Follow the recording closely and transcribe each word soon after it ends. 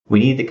We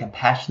need the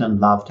compassion and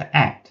love to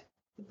act,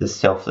 the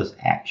selfless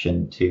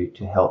action to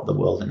help the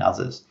world and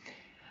others.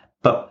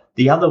 But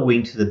the other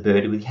wing to the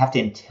bird, we have to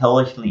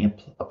intelligently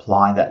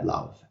apply that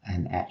love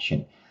and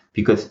action,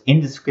 because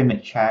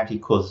indiscriminate charity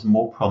causes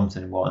more problems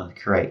than it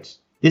creates.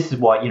 This is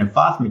why,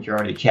 vast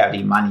majority of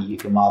charity money you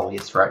can mildly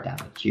just throw it down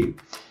the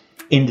tube.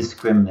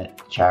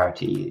 Indiscriminate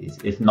charity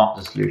is not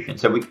the solution.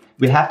 So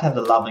we have to have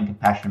the love and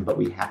compassion, but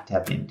we have to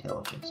have the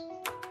intelligence.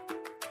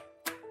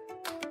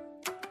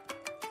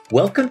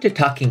 Welcome to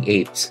Talking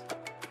Apes.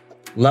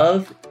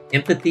 Love,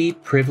 empathy,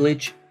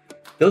 privilege,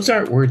 those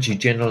aren't words you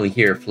generally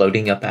hear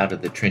floating up out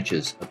of the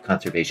trenches of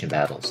conservation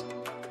battles.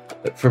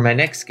 But for my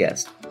next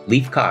guest,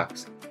 Leif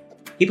Cox,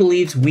 he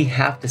believes we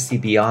have to see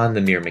beyond the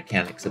mere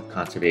mechanics of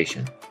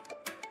conservation.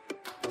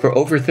 For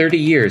over 30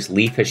 years,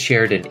 Leif has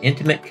shared an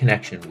intimate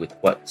connection with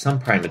what some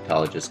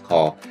primatologists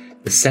call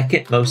the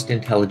second most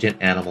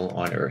intelligent animal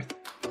on Earth,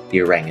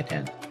 the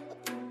orangutan.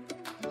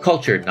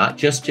 Culture, not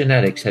just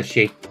genetics, have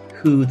shaped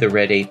who the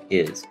red ape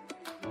is,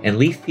 and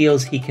Leif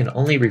feels he can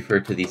only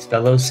refer to these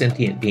fellow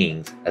sentient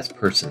beings as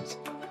persons.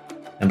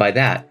 And by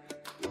that,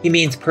 he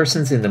means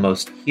persons in the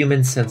most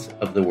human sense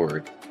of the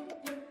word.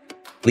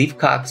 Leif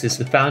Cox is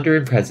the founder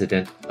and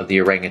president of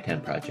the Orangutan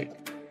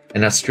Project,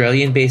 an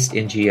Australian-based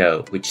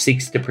NGO which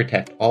seeks to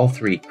protect all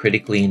three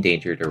critically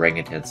endangered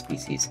orangutan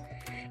species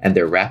and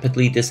their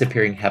rapidly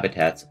disappearing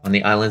habitats on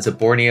the islands of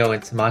Borneo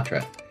and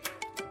Sumatra.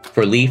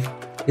 For Leif,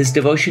 his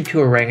devotion to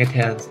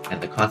orangutans and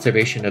the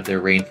conservation of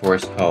their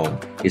rainforest home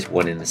is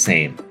one and the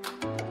same,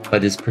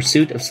 but his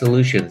pursuit of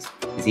solutions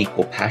is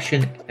equal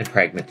passion and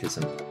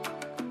pragmatism.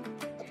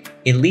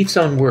 In Leif's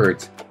own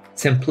words,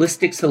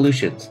 simplistic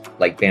solutions,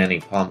 like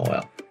banning palm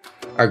oil,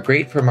 are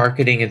great for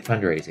marketing and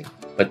fundraising,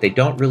 but they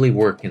don't really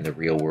work in the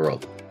real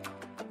world.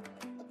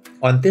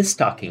 On this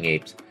Talking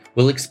Apes,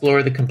 we'll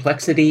explore the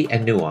complexity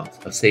and nuance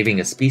of saving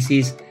a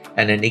species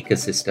and an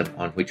ecosystem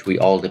on which we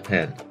all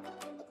depend.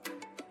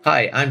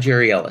 Hi, I'm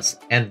Jerry Ellis,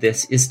 and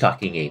this is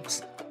Talking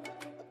Apes,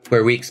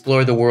 where we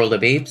explore the world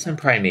of apes and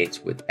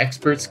primates with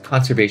experts,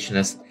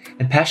 conservationists,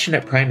 and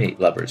passionate primate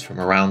lovers from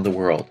around the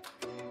world.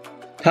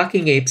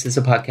 Talking Apes is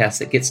a podcast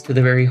that gets to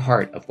the very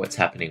heart of what's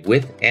happening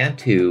with and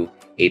to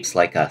apes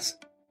like us.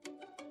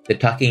 The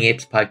Talking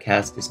Apes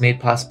podcast is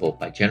made possible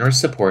by generous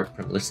support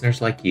from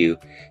listeners like you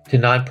to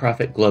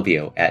nonprofit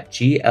Globio at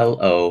globio.org.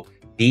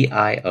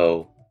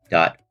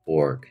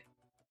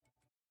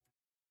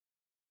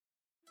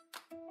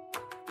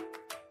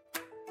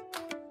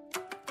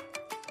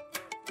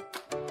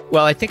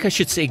 Well, I think I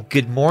should say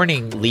good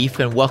morning, Leif,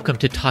 and welcome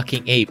to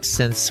Talking Apes,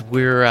 since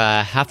we're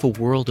half a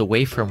world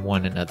away from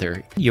one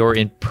another. You're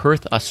in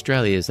Perth,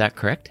 Australia, is that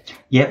correct?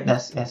 Yep,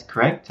 that's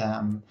correct.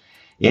 And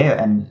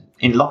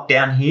in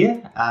lockdown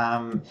here,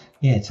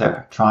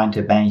 so trying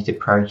to manage the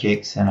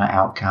projects and our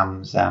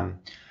outcomes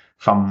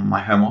from my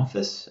home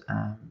office.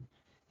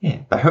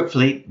 But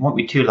hopefully it won't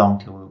be too long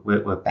till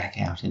we're back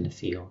out in the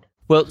field.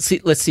 Well,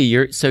 let's see.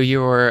 You're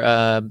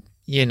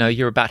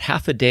about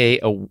half a day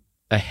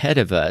ahead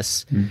of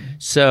us. Mm-hmm.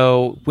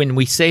 So when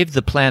we save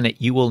the planet,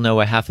 you will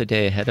know a half a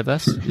day ahead of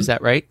us. Is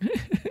that right?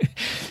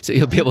 So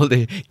you'll be able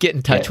to get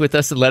in touch with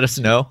us and let us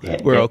know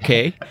we're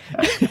okay.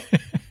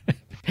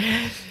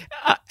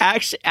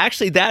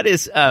 Actually, that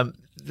is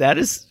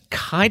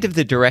kind of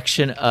the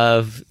direction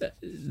of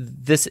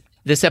this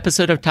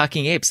episode of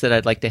Talking Apes that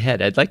I'd like to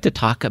head. I'd like to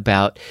talk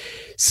about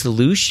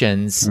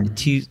solutions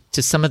to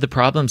some of the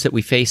problems that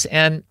we face.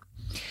 And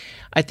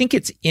I think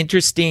it's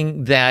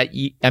interesting that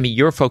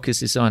your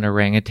focus is on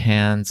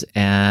orangutans,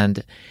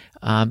 and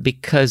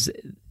because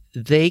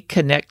they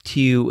connect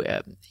to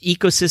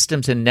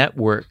ecosystems and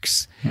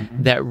networks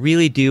that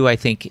really do, I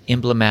think,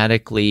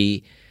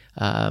 emblematically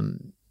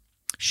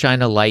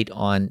shine a light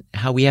on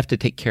how we have to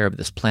take care of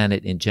this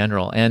planet in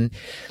general. And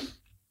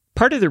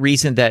part of the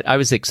reason that I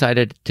was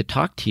excited to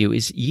talk to you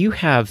is you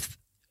have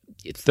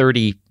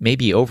 30,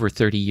 maybe over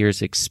 30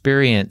 years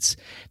experience,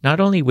 not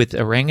only with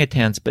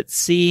orangutans, but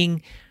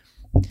seeing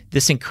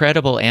this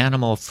incredible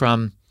animal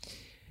from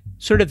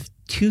sort of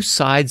two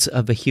sides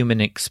of a human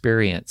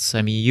experience.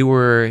 I mean, you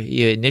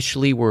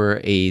initially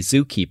were a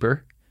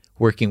zookeeper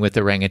working with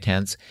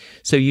orangutans,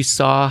 so you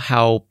saw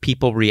how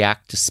people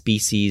react to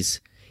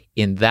species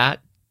in that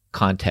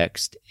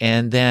context,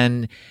 and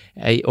then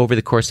over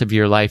the course of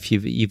your life,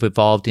 you've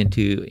evolved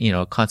into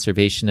a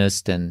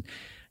conservationist and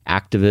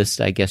activist,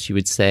 I guess you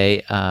would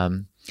say,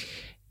 and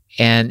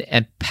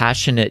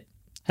passionate.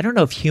 I don't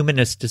know if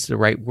humanist is the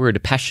right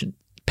word.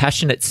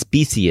 Passionate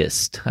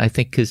speciesist, I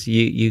think, because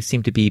you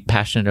seem to be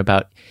passionate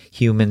about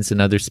humans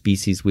and other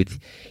species with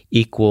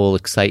equal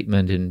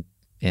excitement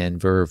and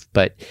verve.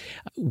 But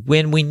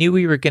when we knew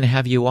we were going to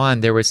have you on,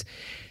 there was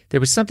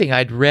something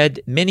I'd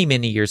read many,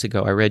 many years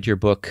ago. I read your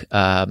book,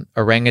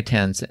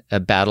 Orangutans,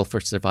 A Battle for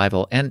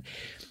Survival. And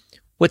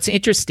what's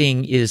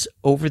interesting is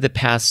over the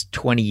past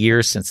 20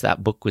 years since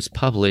that book was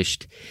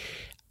published,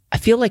 I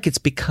feel like it's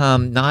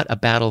become not a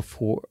battle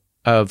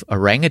of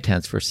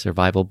orangutans for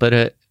survival, but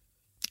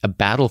a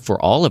battle for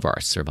all of our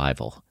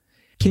survival.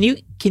 Can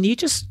you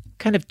just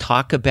kind of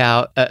talk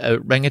about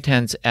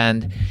orangutans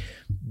and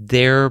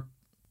their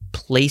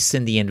place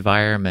in the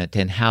environment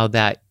and how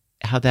that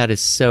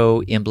is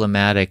so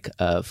emblematic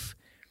of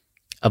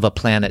a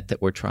planet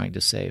that we're trying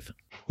to save.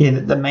 Yeah,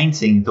 the main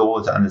thing is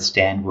always to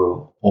understand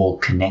we're all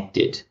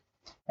connected,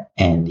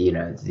 and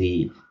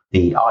the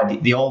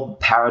old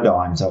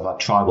paradigms of our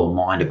tribal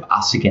mind of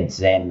us against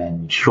them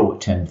and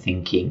short-term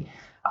thinking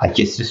are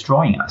just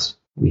destroying us.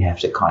 We have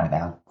to kind of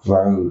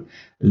outgrow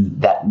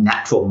that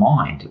natural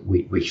mind,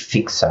 which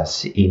fixes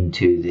us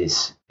into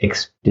this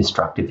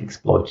destructive,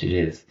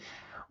 exploitative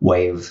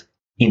way of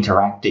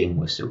interacting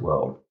with the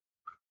world.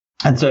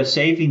 And so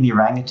saving the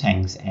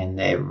orangutans and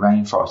their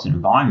rainforest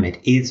environment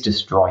is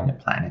destroying the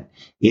planet,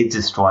 is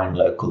destroying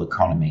local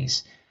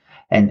economies.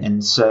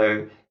 And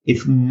so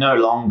it's no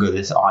longer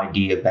this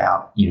idea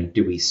about,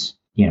 do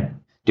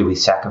we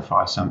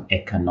sacrifice some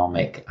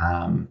economic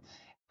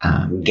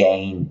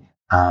gain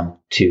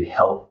to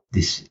help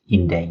this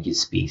endangered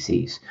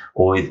species,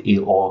 or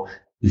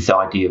this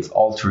idea of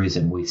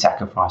altruism, we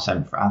sacrifice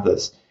something for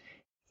others.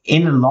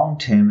 In the long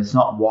term, it's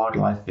not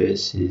wildlife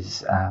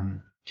versus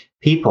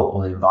people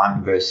or the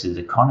environment versus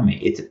economy.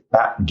 It's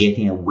about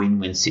getting a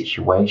win-win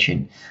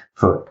situation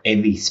for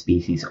every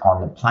species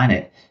on the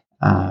planet.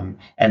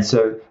 And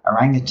so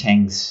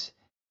orangutans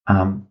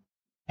and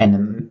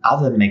the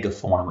other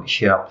megafauna which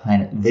share our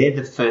planet, they're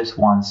the first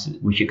ones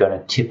which are going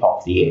to tip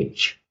off the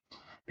edge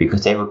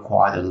because they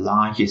require the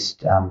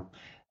largest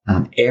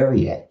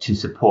area to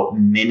support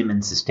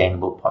minimum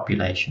sustainable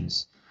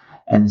populations.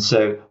 And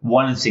so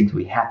one of the things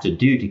we have to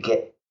do to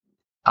get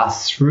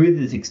us through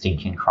this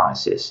extinction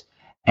crisis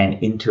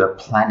and into a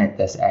planet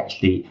that's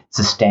actually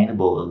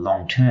sustainable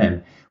long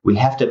term, we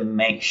have to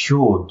make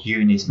sure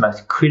during this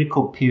most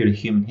critical period of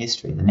human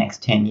history, the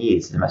next 10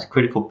 years, the most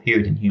critical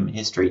period in human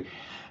history,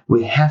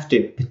 we have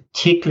to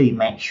particularly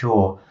make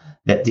sure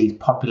that these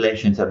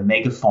populations of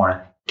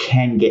megafauna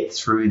can get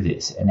through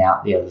this and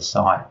out the other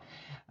side.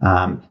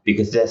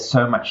 Because there's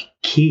so much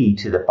key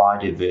to the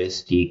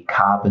biodiversity,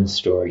 carbon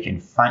storage,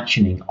 and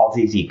functioning of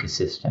these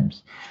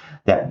ecosystems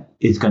that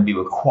is going to be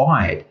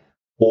required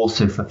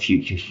also for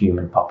future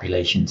human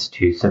populations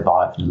to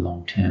survive in the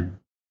long term.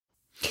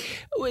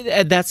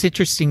 That's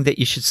interesting that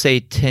you should say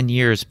 10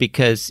 years,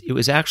 because it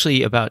was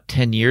actually about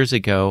 10 years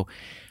ago,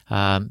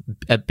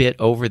 a bit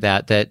over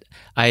that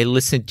I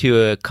listened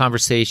to a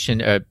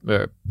conversation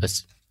or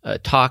a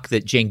talk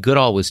that Jane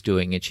Goodall was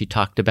doing, and she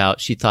talked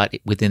about, she thought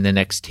within the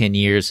next 10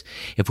 years,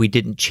 if we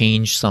didn't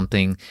change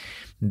something,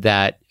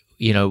 that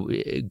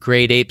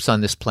great apes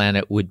on this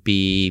planet would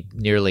be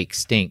nearly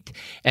extinct.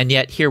 And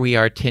yet here we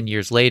are 10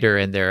 years later,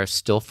 and there are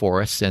still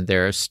forests and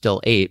there are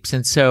still apes.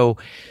 And so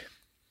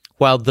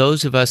while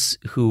those of us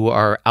who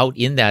are out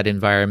in that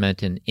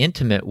environment and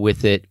intimate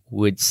with it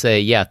would say,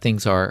 yeah,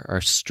 things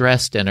are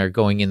stressed and are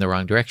going in the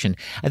wrong direction,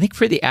 I think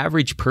for the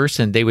average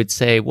person, they would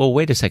say, well,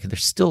 wait a second,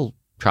 there's still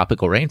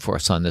tropical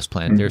rainforests on this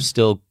planet. Mm-hmm. There's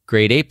still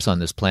great apes on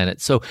this planet.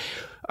 So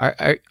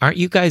aren't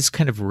you guys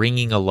kind of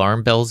ringing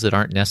alarm bells that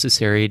aren't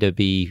necessary to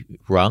be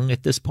rung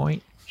at this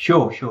point?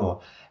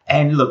 Sure.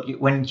 And look,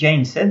 when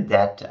Jane said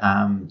that,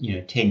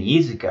 10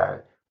 years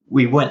ago,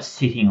 we weren't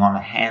sitting on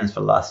our hands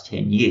for the last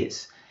 10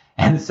 years.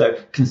 And so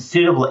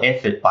considerable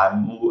effort by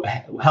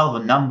a hell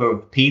of a number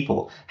of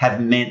people have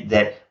meant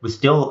that we're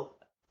still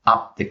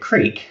up the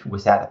creek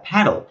without a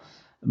paddle,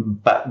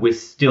 but we're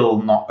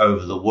still not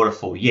over the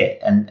waterfall yet.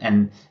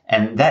 And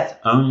that's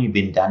only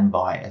been done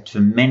by a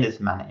tremendous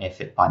amount of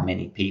effort by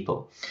many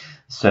people.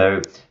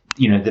 So,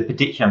 the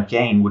prediction of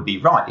Jane would be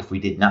right if we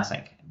did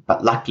nothing.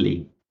 But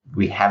luckily,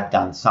 we have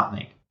done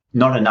something.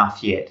 Not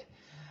enough yet.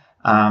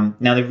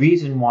 Now, the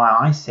reason why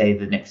I say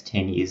the next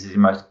 10 years is the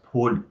most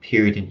important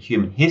period in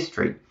human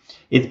history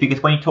is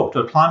because when you talk to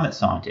a climate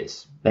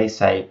scientist, they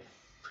say,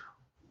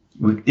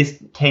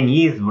 this 10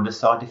 years will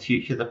decide the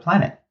future of the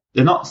planet.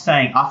 They're not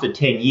saying after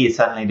 10 years,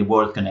 suddenly the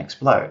world is going to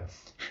explode,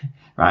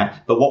 right?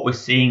 But what we're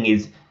seeing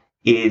is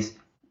if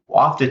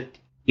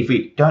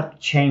we don't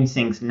change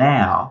things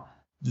now,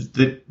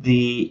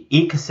 the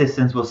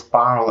ecosystems will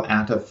spiral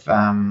out of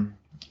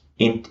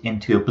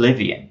into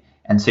oblivion.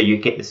 And so you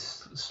get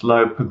this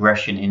slow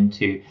progression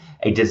into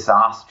a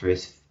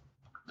disastrous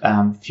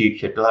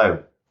future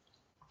globe.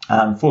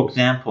 For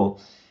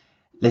example,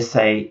 let's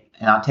say,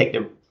 and I'll take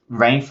the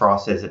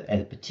rainforest as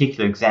a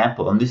particular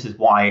example, and this is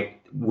why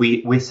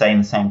we're saying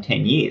the same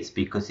 10 years,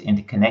 because it's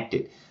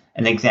interconnected.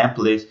 An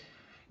example is,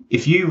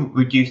 if you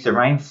reduce the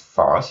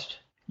rainforest,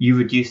 you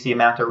reduce the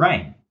amount of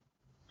rain,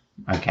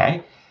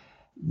 okay?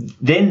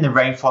 Then the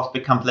rainforest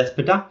becomes less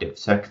productive,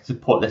 so it can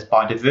support less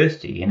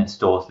biodiversity and it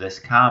stores less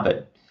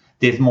carbon.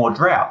 There's more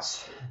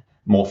droughts,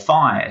 more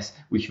fires,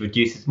 which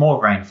reduces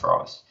more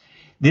rainforest.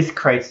 This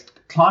creates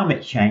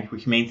climate change,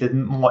 which means there's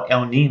more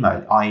El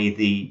Nino, i.e.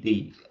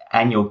 the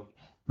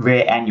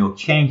rare annual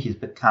changes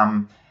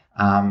become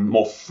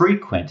more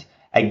frequent,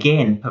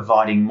 again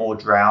providing more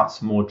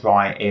droughts, more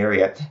dry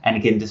area, and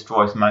again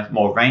destroys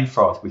more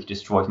rainforest, which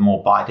destroys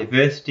more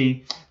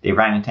biodiversity. The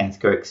orangutans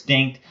go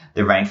extinct,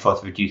 the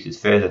rainforest reduces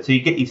further. So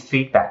you get these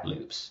feedback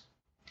loops,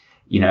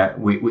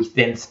 which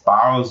then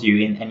spirals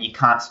you in, and you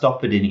can't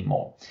stop it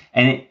anymore.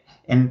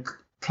 And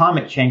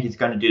climate change is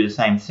going to do the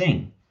same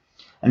thing.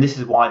 And this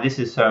is why this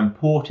is so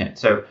important.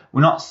 So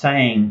we're not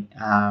saying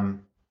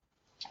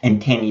in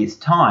 10 years'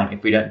 time,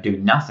 if we don't do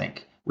nothing,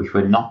 which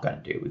we're not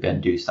going to do, we're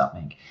going to do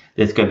something,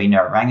 there's going to be no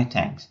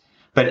orangutans.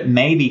 But it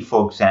may be,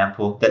 for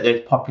example, that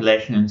those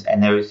populations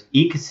and those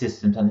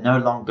ecosystems are no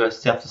longer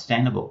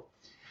self-sustainable.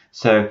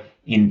 So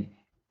in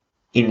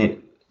the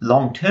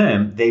long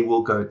term, they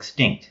will go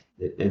extinct.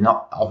 They're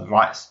not of the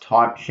right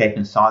type, shape,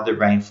 and size of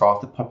the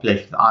rainforest. The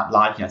populations aren't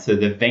large enough, so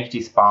they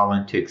eventually spiral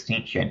into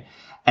extinction.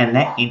 And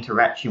that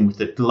interaction with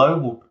the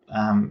global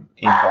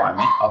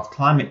environment of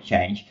climate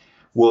change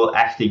will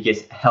actually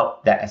just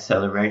help that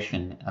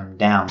acceleration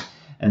down.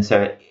 And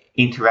so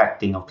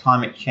interacting of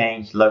climate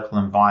change, local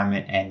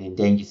environment, and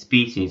endangered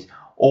species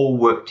all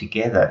work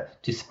together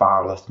to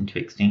spiral us into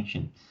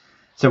extinction.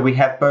 So we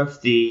have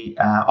both the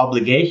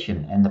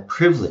obligation and the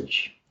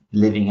privilege,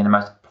 living in the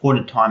most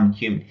important time in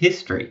human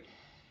history,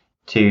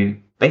 to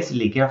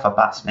basically get off our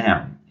butts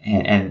now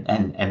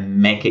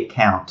and make it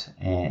count.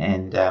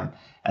 And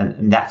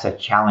that's a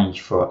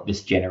challenge for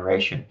this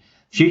generation.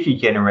 Future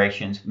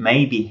generations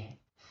may be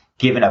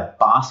given a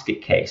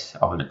basket case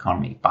of an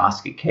economy,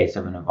 basket case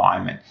of an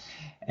environment,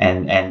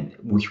 and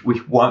which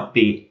they won't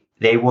be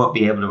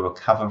able to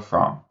recover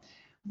from.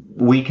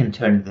 We can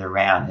turn it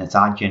around, and it's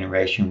our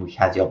generation which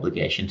has the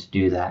obligation to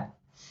do that.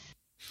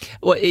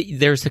 Well,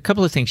 there's a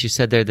couple of things you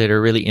said there that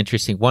are really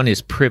interesting. One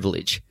is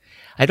privilege.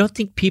 I don't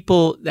think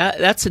people,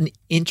 that's an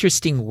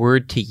interesting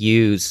word to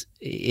use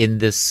in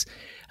this.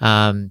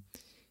 I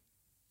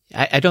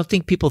don't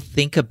think people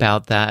think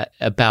about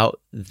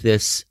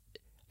this.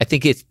 I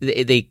think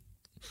they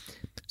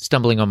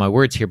stumbling on my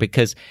words here,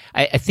 because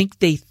I think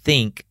they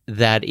think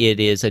that it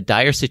is a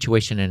dire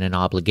situation and an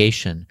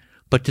obligation,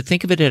 but to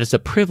think of it as a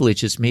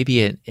privilege is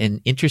maybe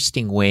an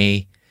interesting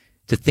way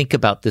to think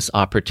about this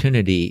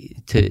opportunity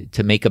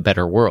to make a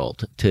better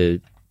world,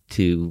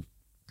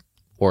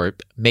 or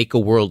make a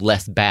world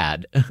less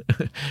bad.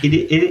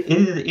 It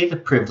is a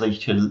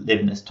privilege to live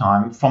in this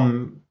time.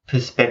 From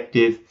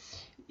perspective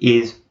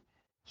is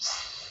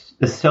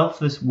the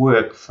selfless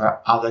work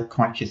for other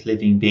conscious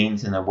living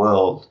beings in the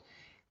world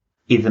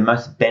is the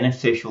most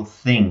beneficial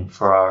thing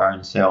for our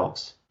own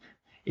selves.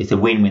 It's a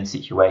win-win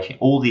situation.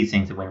 All these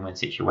things are win-win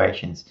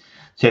situations.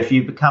 So if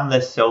you become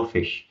less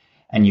selfish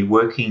and you're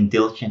working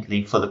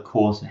diligently for the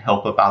cause and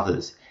help of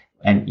others,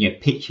 and you're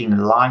pitching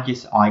the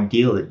largest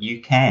ideal that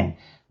you can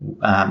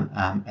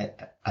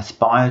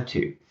aspire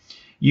to,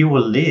 you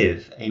will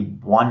live a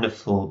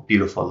wonderful,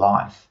 beautiful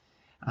life.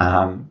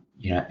 And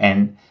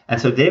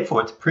so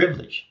therefore it's a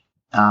privilege.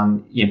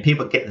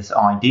 People get this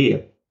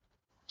idea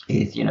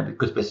is,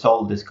 because we're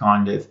sold this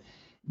kind of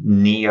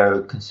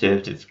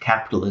neo-conservative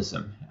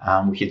capitalism,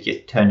 which has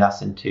just turned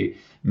us into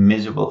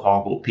miserable,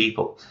 horrible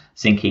people,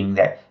 thinking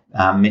that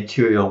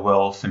material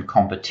wealth and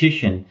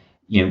competition,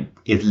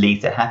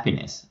 leads to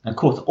happiness. And of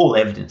course, all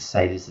evidence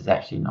say this is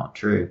actually not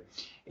true.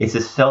 It's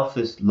a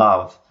selfless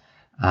love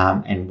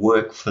and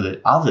work for the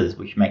others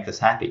which makes us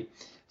happy.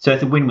 So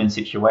it's a win-win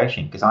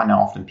situation, because I know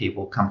often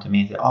people come to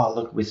me and say, "Oh,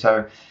 look, we're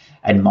so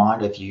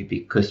admired of you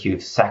because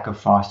you've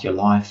sacrificed your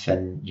life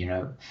and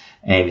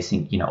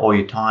everything, all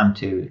your time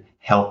to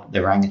help the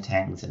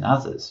orangutans and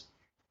others."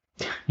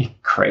 You're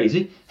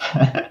crazy.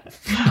 To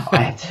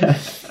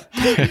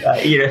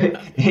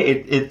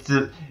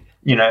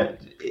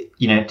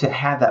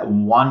have that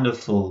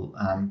wonderful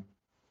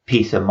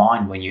peace of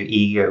mind when your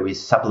ego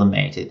is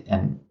sublimated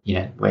and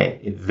where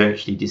it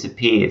virtually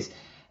disappears,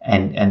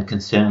 and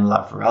concern and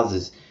love for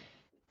others,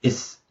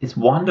 it's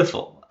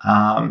wonderful.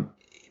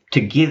 To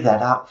give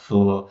that up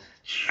for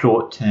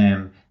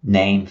short-term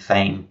name,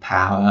 fame,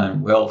 power,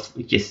 and wealth,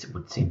 it just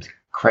would seem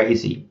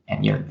crazy.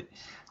 And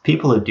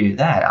people who do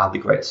that are the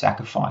great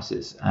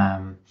sacrifices.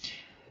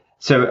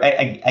 So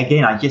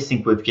again, I just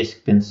think we've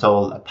just been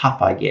sold a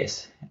pup, I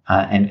guess,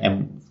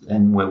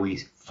 and where we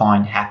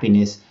find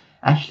happiness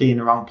actually in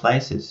the wrong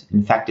places.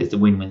 In fact, it's a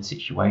win-win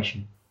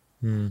situation.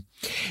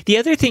 The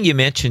other thing you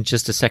mentioned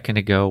just a second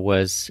ago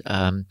was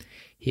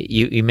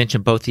you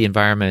mentioned both the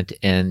environment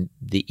and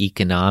the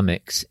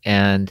economics,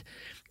 and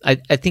I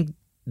think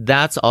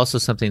that's also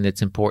something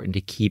that's important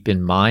to keep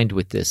in mind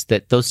with this,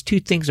 that those two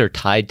things are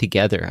tied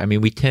together. I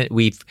mean,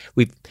 we've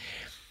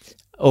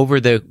over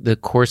the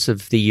course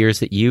of the years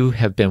that you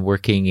have been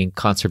working in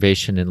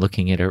conservation and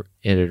looking at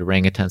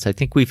orangutans, I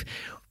think we've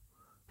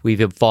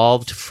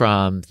evolved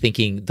from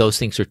thinking those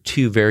things are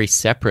two very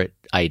separate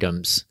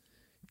items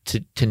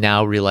to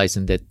now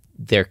realizing that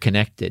they're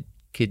connected.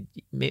 Could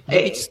maybe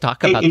just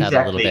talk about that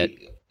a little bit?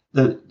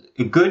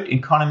 A good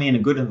economy and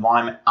a good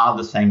environment are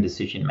the same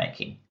decision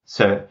making.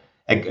 So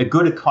a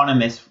good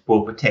economist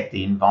will protect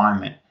the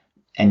environment,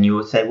 and you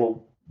will say,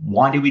 well,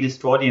 why do we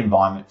destroy the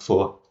environment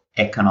for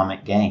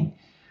economic gain?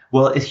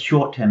 Well, it's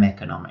short-term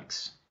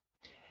economics.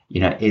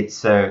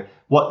 It's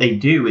what they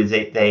do is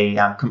they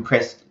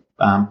compress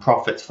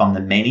profits from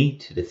the many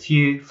to the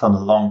few, from the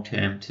long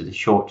term to the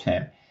short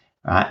term,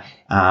 right?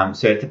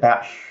 So it's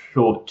about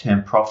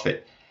short-term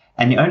profit.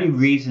 And the only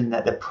reason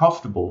that they're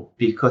profitable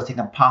because they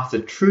can pass the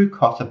true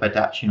cost of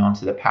production on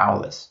to the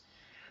powerless,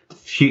 the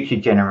future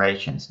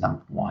generations,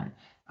 number one.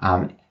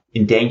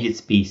 endangered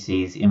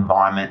species,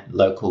 environment,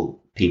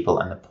 local people,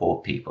 and the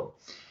poor people.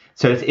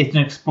 So it's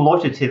an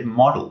exploitative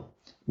model,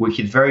 which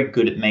is very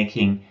good at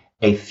making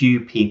a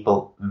few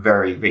people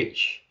very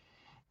rich.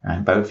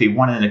 Right? But if we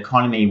want an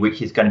economy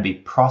which is going to be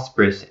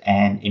prosperous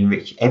and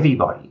enrich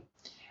everybody,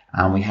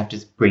 we have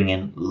to bring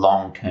in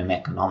long-term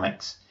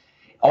economics.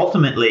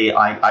 Ultimately,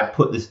 I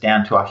put this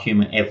down to our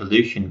human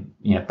evolution,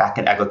 back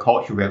at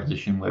agricultural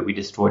revolution, where we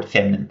destroyed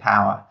feminine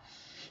power,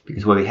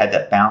 because where we had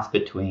that balance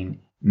between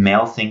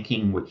male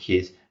thinking, which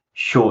is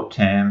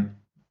short-term,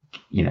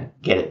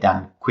 get it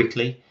done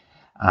quickly,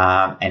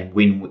 and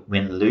win,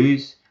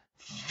 lose.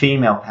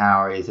 Female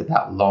power is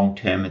about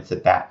long-term. It's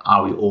about,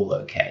 are we all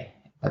okay,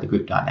 about the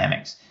group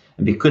dynamics.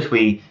 And because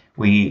we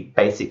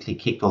basically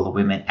kicked all the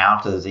women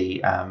out of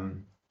the,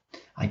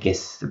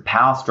 the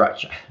power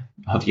structure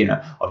of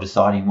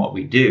deciding what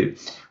we do,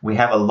 we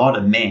have a lot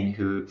of men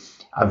who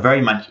are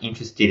very much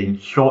interested in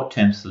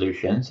short-term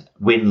solutions,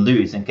 win,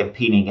 lose, and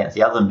competing against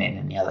the other men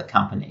in the other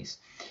companies.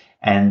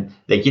 And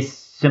they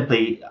just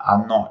simply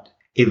are not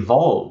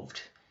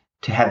evolved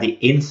to have the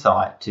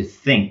insight to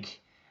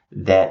think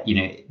that,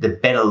 the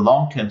better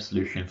long-term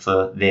solution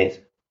for their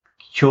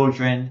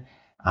children,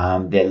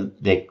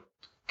 their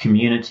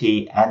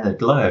community, and the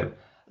globe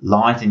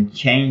lies in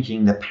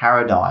changing the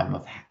paradigm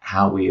of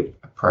how we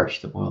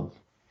approach the world.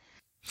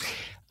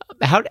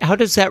 How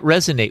does that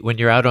resonate when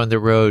you're out on the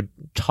road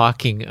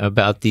talking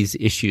about these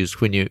issues?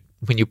 When you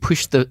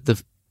push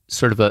the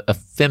sort of a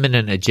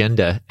feminine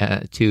agenda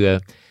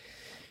to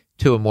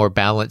a more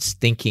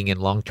balanced thinking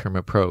and long-term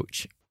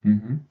approach?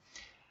 Mm-hmm.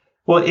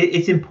 Well,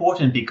 it's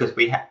important because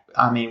we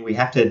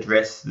have to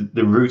address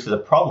the root of the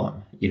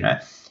problem,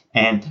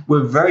 and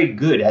we're very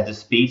good as a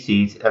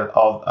species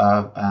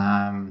of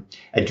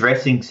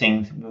addressing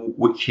things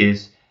which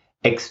is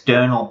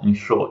external and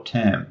short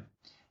term.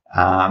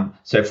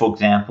 So, for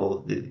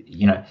example,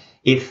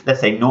 if,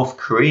 let's say, North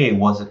Korea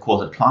was the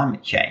cause of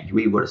climate change,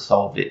 we would have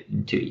solved it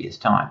in 2 years'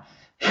 time.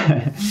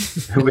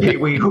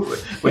 we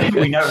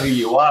know who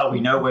you are,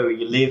 we know where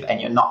you live, and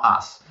you're not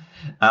us.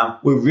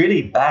 We're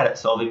really bad at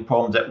solving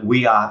problems that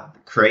we are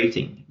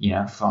creating,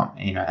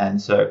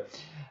 and so,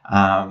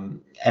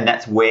 and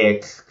that's where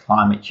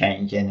climate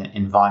change and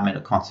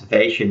environmental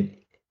conservation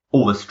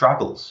all the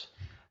struggles.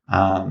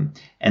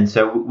 And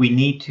so we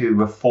need to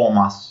reform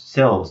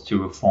ourselves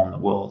to reform the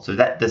world. So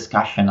that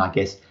discussion, I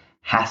guess,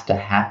 has to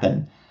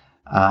happen.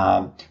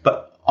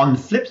 But on the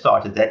flip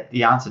side of that,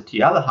 the answer to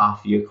the other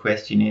half of your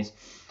question is,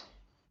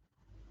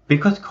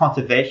 because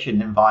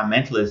conservation and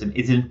environmentalism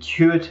is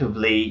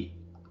intuitively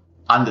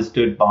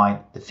understood by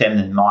the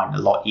feminine mind a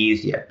lot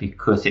easier,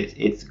 because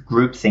it's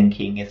group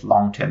thinking, it's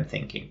long-term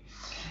thinking.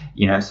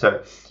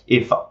 So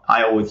if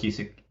I always used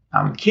to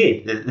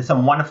kid, there's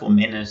some wonderful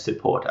men who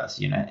support us,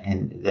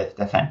 and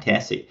they're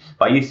fantastic.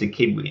 But I used to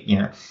kid,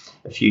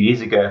 a few years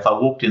ago, if I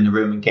walked in the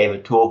room and gave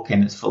a talk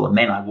and it's full of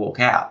men, I'd walk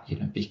out,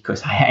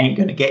 because I ain't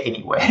going to get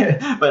anywhere.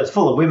 But it's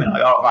full of women.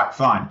 Like, oh, right,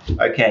 fine.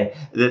 Okay.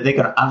 They're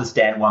going to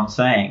understand what I'm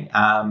saying.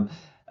 But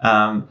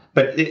I'm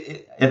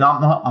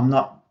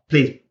not,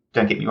 please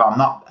don't get me wrong,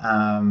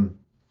 I'm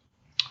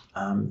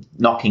not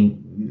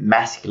knocking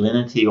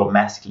masculinity or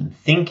masculine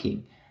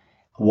thinking.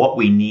 What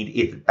we need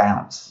is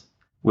balance.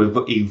 We've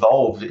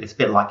evolved. It's a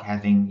bit like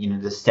having,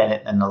 the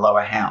Senate and the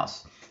lower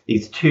house.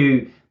 These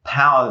two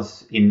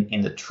powers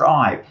in the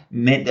tribe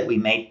meant that we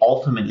made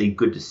ultimately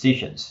good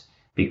decisions,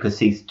 because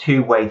these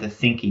two ways of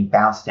thinking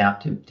bounced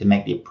out to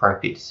make the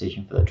appropriate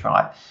decision for the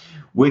tribe.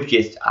 We've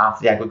just,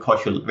 after the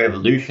agricultural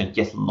revolution,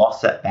 just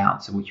lost that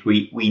balance, which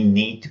we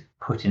need to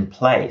put in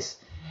place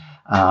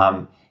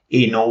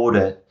in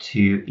order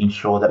to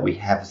ensure that we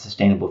have a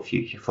sustainable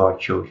future for our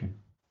children.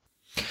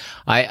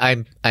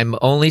 I'm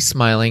only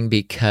smiling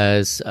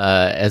because,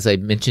 as I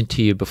mentioned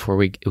to you before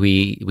we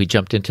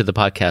jumped into the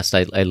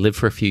podcast, I lived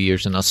for a few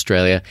years in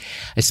Australia.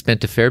 I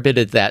spent a fair bit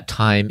of that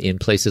time in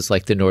places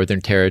like the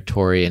Northern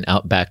Territory and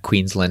outback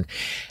Queensland,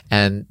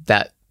 and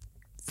that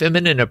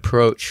feminine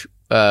approach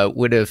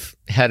would have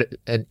had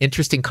an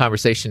interesting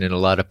conversation in a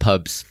lot of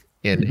pubs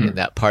in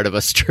that part of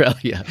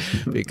Australia,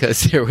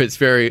 because there was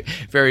very,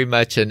 very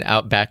much an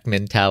outback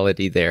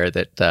mentality there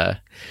that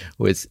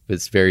was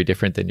very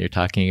different than you're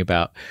talking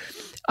about.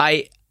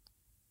 I'm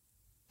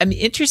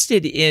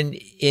interested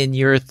in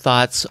your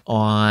thoughts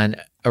on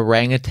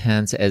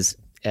orangutans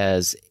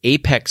as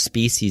apex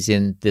species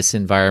in this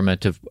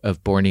environment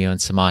of Borneo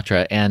and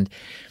Sumatra, and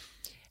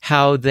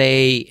how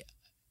they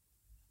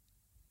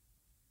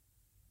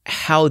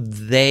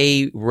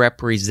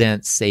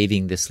represent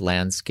saving this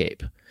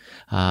landscape.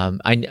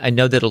 I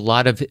know that a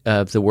lot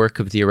of the work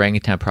of the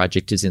Orangutan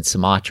Project is in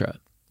Sumatra,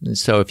 and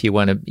so if you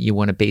want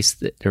to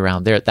base it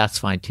around there, that's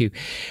fine too.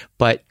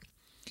 But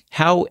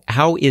how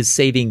is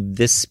saving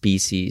this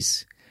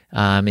species?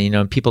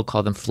 People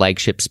call them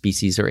flagship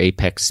species or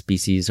apex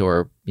species,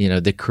 or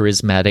the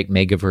charismatic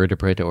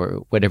megavertebrate,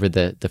 or whatever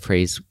the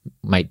phrase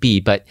might be.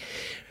 But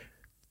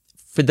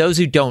for those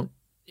who don't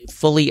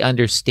fully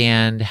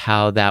understand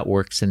how that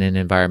works in an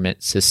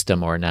environment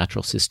system or a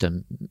natural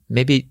system,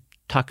 maybe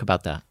talk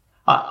about that.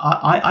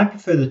 I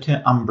prefer the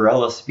term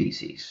umbrella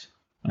species.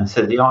 And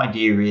so the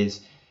idea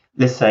is,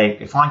 let's say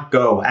if I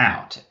go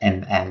out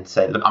and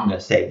say, look, I'm going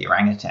to save the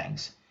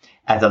orangutans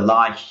as a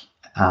large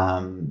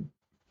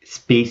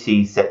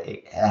species that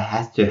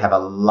has to have a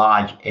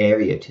large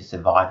area to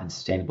survive in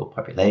sustainable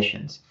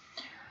populations.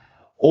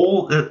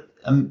 All the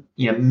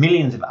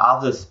millions of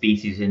other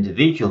species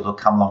individuals will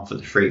come along for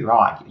the free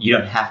ride. You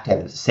don't have to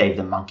have a Save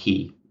the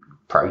Monkey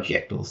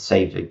project or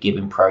Save the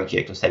Gibbon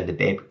project or Save the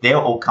Bear. They'll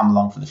all come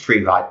along for the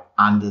free ride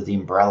under the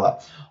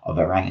umbrella of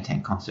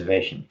orangutan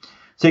conservation.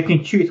 So you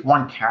can choose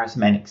one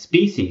charismatic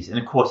species and,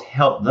 of course,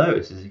 help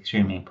those is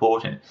extremely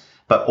important.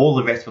 But all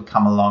the rest will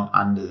come along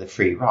under the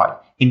free ride,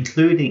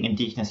 including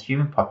indigenous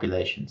human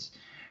populations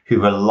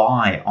who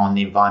rely on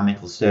the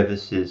environmental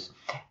services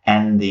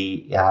and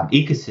the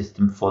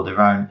ecosystem for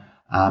their own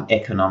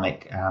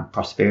economic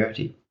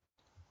prosperity.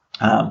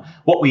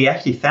 What we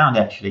actually found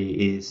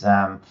is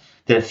that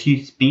a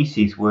few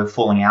species were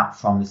falling out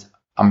from this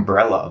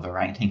umbrella of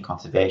orangutan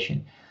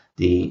conservation,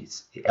 the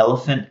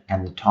elephant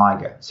and the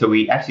tiger. So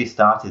we actually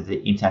started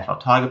the International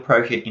Tiger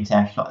Project,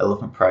 International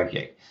Elephant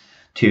Project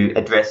to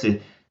address the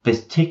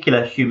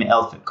particular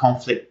human-elephant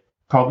conflict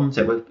problems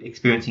that we're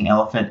experiencing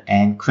elephant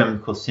and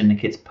criminal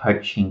syndicates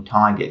poaching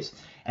tigers,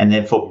 and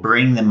therefore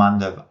bring them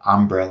under the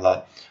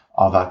umbrella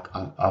of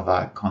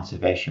our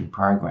conservation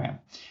program.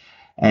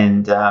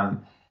 And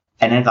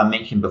as I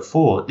mentioned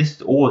before, this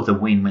is always a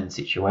win-win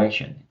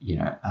situation.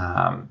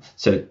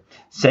 So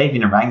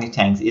saving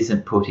orangutans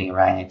isn't putting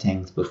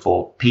orangutans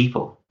before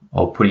people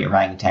or putting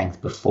orangutans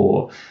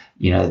before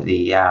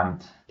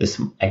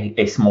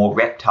a small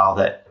reptile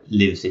that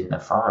lives in the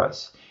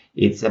forest.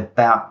 It's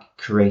about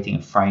creating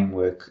a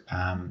framework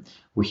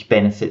which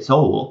benefits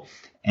all,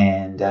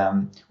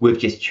 and we've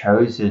just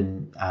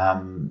chosen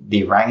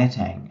the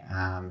orangutan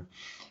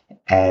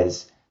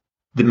as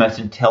the most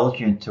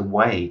intelligent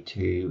way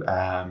to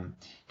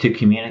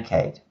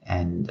communicate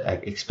and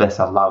express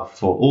our love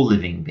for all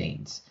living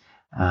beings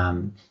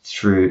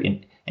through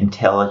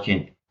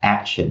intelligent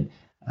action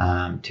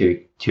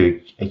to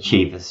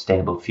achieve a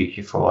sustainable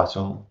future for us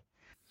all.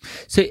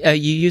 So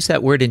you use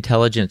that word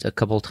intelligence a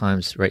couple of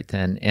times right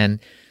then, and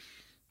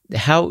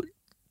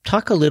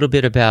talk a little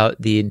bit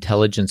about the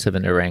intelligence of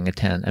an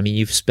orangutan. I mean,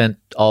 you've spent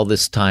all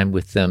this time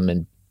with them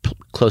in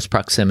close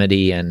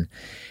proximity and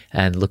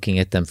looking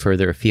at them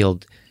further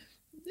afield.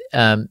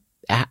 Where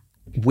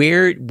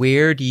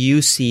do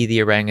you see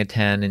the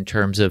orangutan in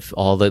terms of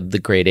all the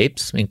great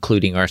apes,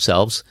 including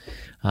ourselves,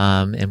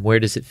 and where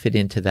does it fit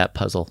into that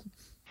puzzle?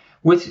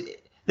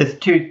 There's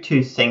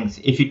two things.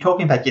 If you're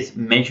talking about just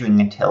measuring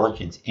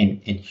intelligence in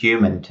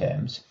human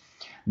terms,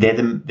 they're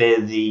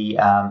the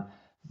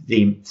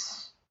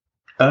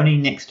only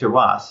next to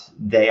us.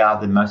 They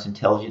are the most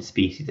intelligent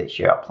species that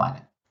share our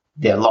planet.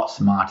 They're a lot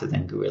smarter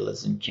than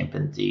gorillas and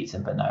chimpanzees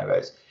and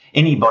bonobos.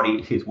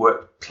 Anybody who's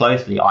worked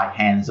closely,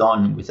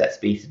 hands-on with that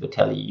species will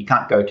tell you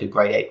can't go to a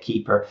great ape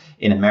keeper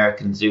in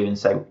American Zoo and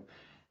say,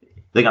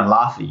 they're going to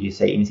laugh at you,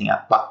 say anything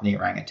but the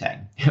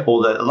orangutan.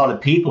 Although a lot of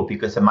people,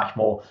 because they're much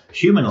more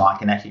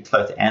human-like and actually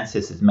closer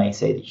ancestors, may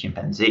say the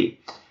chimpanzee.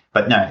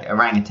 But no,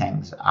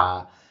 orangutans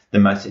are the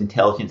most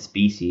intelligent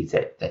species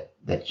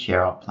that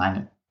share our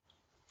planet.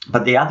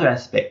 But the other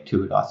aspect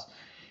to us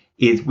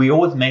is we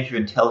always measure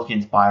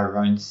intelligence by our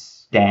own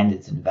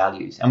standards and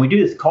values. And we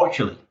do this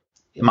culturally.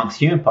 Amongst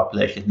human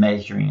populations,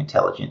 measuring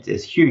intelligence,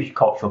 there's huge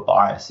cultural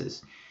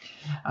biases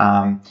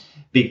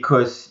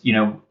because,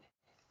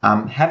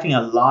 having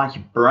a large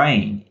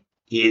brain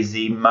is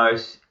the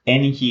most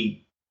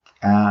energy,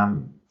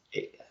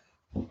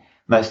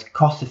 most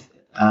costly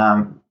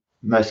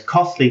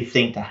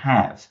thing to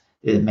have.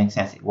 It makes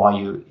sense while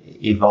you're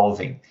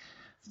evolving.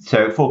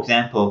 So, for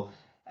example,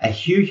 a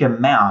huge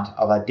amount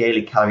of our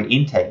daily calorie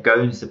intake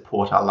goes to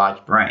support our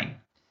large brain.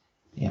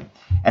 Yeah.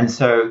 And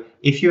so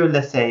if you're,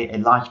 let's say, a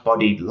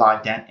large-bodied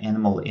live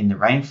animal in the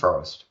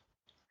rainforest,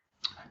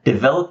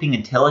 developing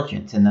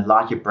intelligence in the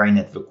larger brain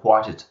that's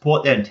required to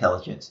support their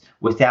intelligence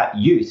without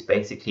use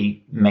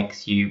basically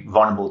makes you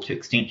vulnerable to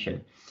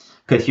extinction,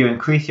 because you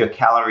increase your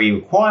calorie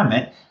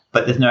requirement,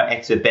 but there's no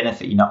extra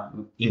benefit. You're not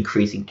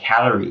increasing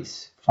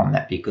calories from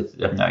that because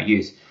of no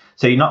use.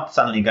 So you're not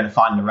suddenly going to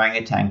find an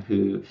orangutan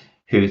who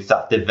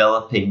starts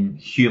developing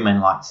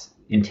human-like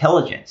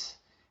intelligence.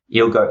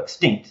 It'll go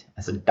extinct.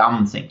 That's a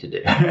dumb thing to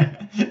do.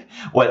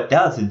 What it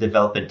does is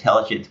develop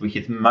intelligence which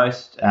is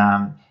most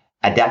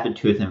adapted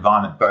to its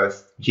environment,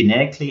 both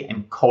genetically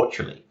and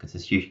culturally, because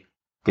it's huge.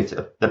 Because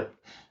the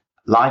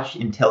large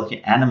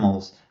intelligent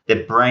animals,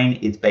 their brain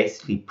is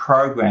basically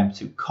programmed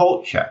through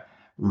culture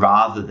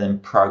rather than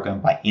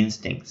programmed by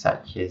instinct,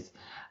 such as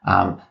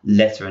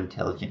lesser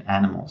intelligent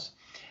animals.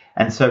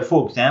 And so,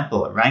 for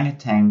example,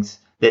 orangutans,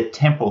 their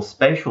temporal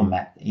spatial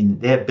map, in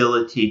their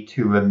ability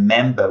to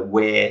remember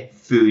where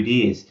food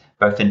is,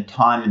 both in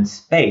time and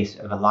space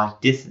over a large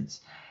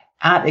distance,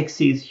 out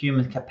exceeds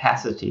human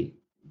capacity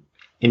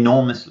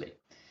enormously.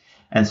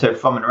 And so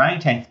from an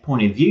orangutan's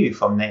point of view,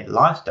 from their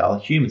lifestyle,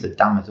 humans are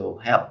dumb as all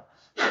hell.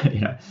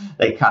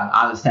 They can't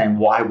understand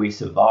why we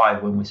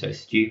survive when we're so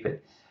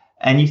stupid.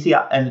 And you see,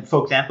 and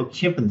for example,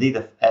 chimpanzees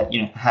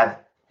have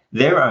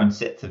their own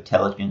sets of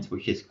intelligence,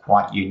 which is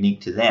quite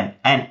unique to them,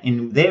 and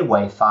in their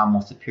way, far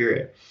more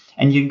superior.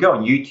 And you can go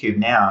on YouTube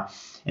now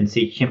and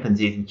see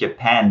chimpanzees in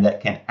Japan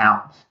that can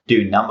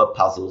outdo number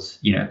puzzles,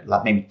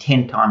 like maybe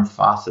 10 times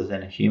faster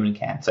than a human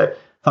can. So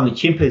from the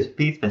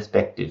chimpanzee's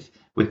perspective,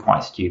 we're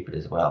quite stupid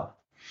as well.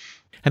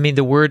 I mean,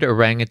 the word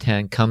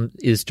orangutan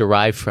is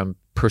derived from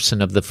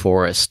person of the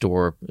forest,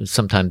 or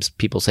sometimes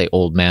people say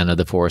old man of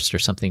the forest or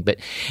something.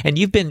 And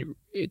you've been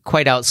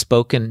quite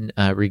outspoken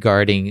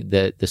regarding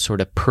the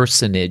sort of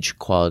personage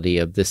quality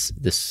of this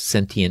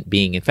sentient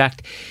being. In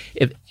fact,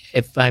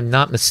 if I'm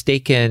not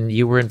mistaken,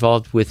 you were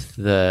involved with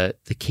the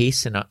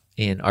case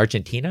in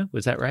Argentina.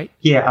 Was that right?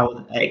 Yeah, I was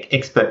an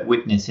expert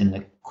witness in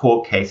the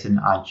court case in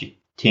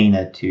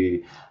Argentina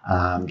to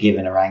give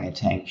an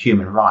orangutan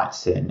human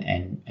rights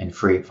and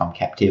free it from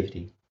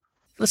captivity.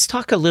 Let's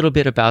talk a little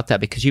bit about that,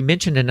 because you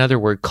mentioned another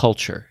word,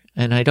 culture.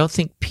 And I don't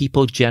think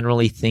people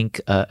generally think,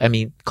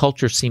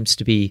 culture seems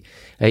to be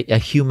a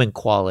human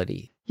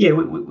quality. Yeah,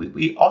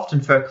 we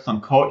often focus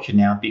on culture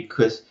now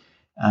because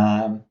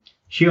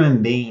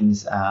human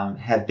beings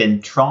have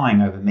been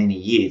trying over many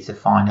years to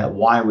find out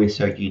why we're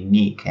so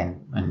unique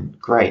and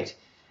great.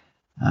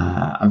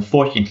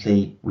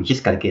 Unfortunately, we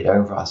just got to get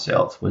over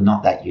ourselves. We're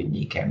not that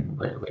unique and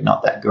we're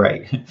not that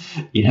great.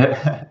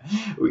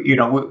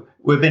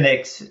 We've been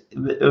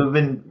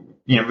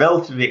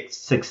relatively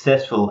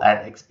successful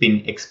at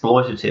being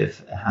exploitative,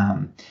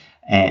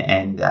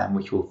 and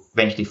which will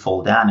eventually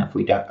fall down if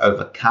we don't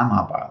overcome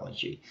our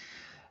biology.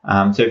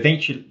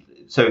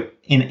 So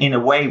in a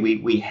way,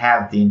 we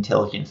have the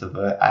intelligence of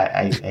a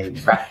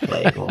rat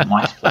plague or a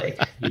mice plague.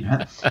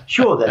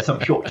 Sure, there's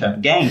some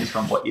short-term gains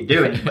from what you're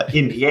doing, but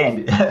in the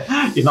end,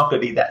 you're not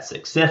going to be that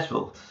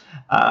successful.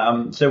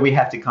 So we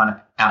have to kind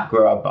of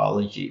outgrow our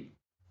biology.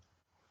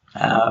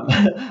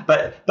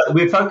 But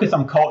we focus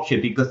on culture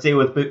because there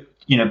was,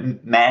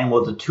 man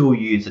was a tool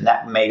used, and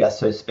that made us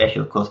so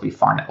special. Of course, we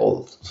find that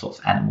all sorts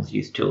of animals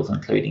use tools,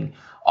 including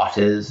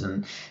otters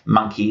and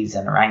monkeys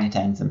and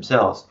orangutans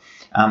themselves.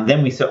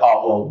 Then we said,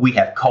 we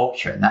have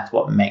culture, and that's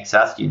what makes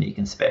us unique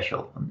and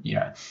special.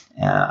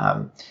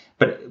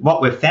 But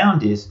what we've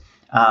found is,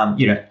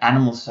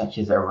 animals such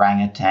as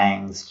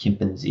orangutans,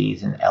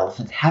 chimpanzees, and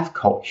elephants have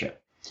culture,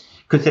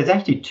 because there's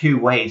actually two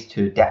ways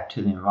to adapt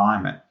to the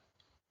environment.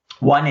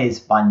 One is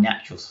by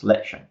natural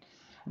selection,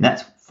 and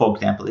that's, for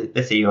example,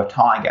 let's say you're a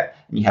tiger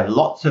and you have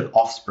lots of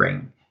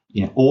offspring,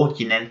 all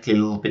genetically a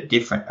little bit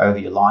different over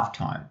your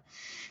lifetime,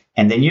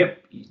 and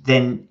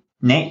then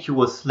nature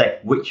will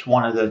select which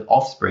one of those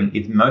offspring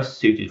is most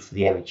suited for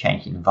the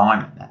ever-changing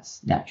environment.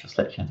 That's natural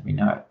selection as we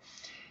know it.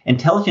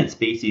 Intelligent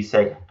species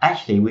say,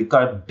 actually, we've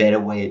got a better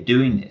way of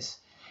doing this.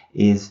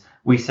 Is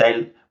we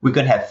say we're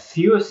going to have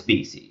fewer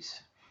species.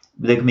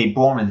 They're going to be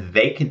born with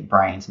vacant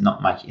brains,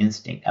 not much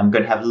instinct. And we're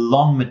going to have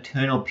long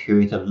maternal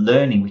periods of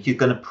learning, which is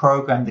going to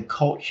program the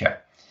culture.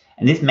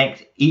 And this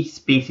makes each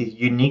species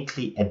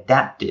uniquely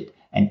adapted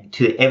and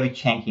to the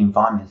ever-changing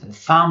environment. It's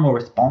far more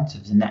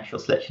responsive than natural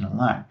selection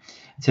alone.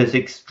 So it's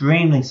an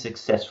extremely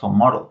successful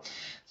model.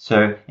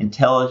 So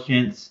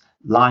intelligence,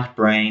 large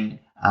brain,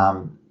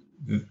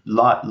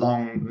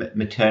 long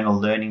maternal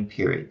learning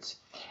periods.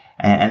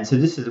 And so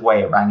this is the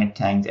way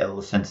orangutans,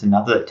 elephants, and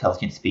other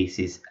intelligent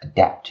species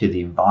adapt to the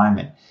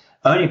environment.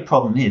 Only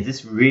problem is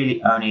this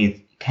really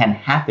only can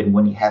happen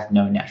when you have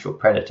no natural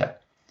predator.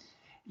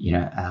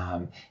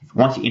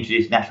 Once you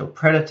introduce natural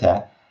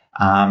predator,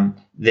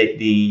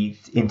 the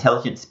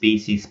intelligent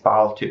species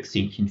spiral to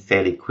extinction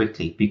fairly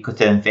quickly because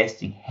they're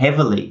investing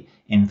heavily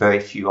in very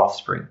few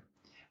offspring,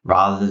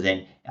 rather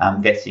than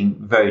investing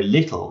very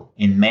little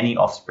in many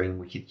offspring,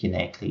 which is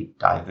genetically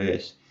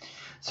diverse.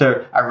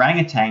 So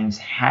orangutans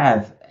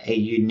have a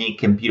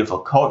unique and beautiful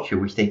culture,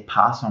 which they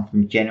pass on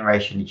from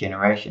generation to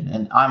generation.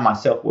 And I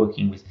myself,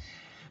 working with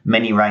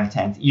many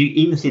orangutans, you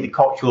even see the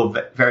cultural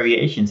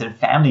variations and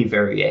family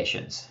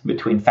variations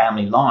between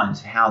family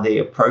lines, how they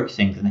approach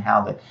things and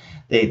how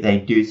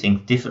they do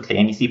things differently.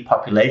 And you see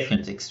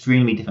populations,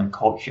 extremely different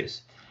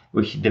cultures,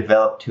 which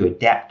develop to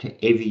adapt to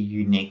every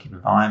unique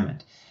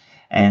environment.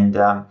 And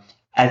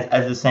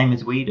as the same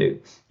as we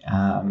do.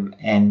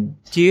 And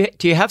do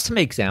you have some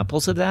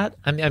examples of that?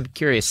 I'm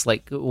curious,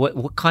 like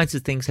what kinds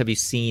of things have you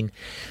seen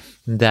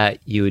that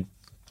you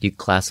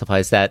classify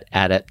as that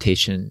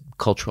adaptation,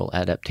 cultural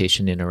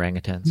adaptation in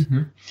orangutans?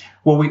 Mm-hmm.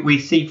 Well, we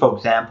see, for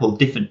example,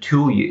 different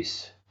tool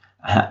use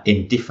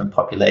in different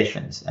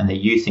populations, and they're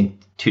using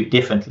too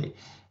differently.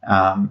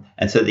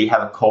 And so they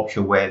have a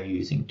cultural way of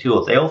using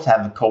tools. They also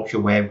have a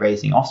cultural way of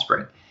raising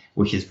offspring,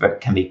 which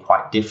can be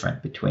quite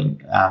different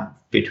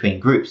between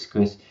groups,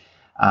 because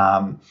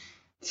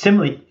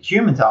similarly,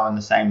 humans are in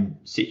the same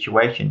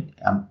situation,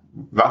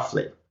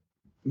 roughly.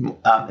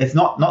 It's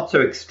not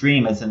so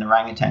extreme as in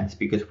orangutans,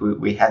 because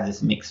we have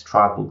this mixed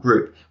tribal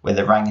group where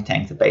the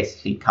orangutans are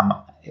basically come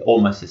up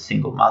almost as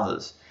single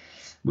mothers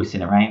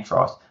within the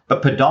rainforest.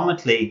 But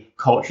predominantly,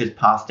 culture is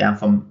passed down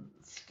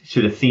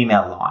to the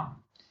female line.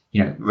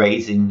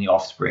 raising the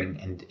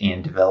offspring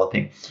and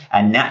developing.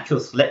 And natural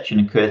selection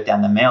occurs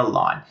down the male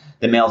line.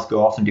 The males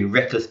go off and do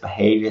reckless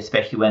behavior,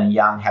 especially when the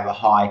young have a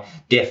high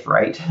death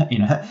rate,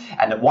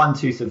 and the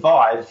ones who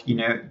survive,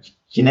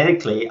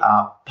 genetically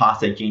pass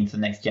their genes to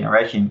the next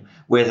generation.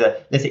 Whereas,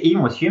 let's say,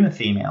 even with human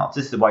females,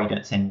 this is why you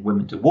don't send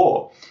women to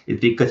war, is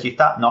because you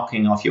start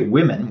knocking off your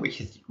women,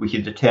 which is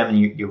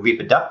determining your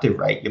reproductive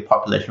rate, your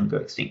population will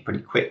go extinct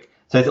pretty quick.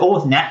 So it's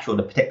always natural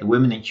to protect the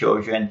women and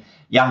children.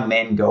 Young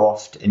men go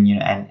off and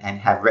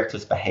have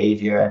reckless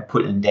behavior and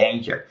put in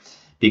danger,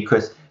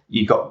 because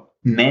you've got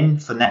men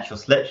for natural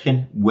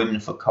selection, women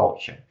for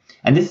culture.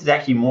 And this is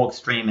actually more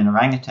extreme in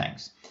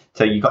orangutans.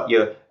 So you got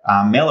your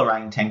male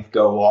orangutans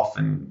go off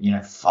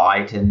and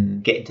fight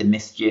and get into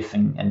mischief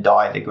and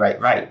die at a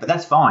great rate. But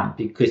that's fine,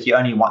 because you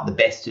only want the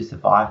best to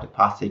survive, to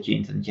pass their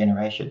genes in a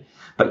generation.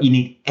 But you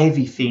need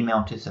every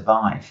female to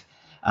survive.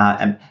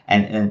 And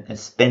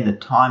spend the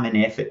time and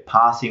effort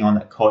passing on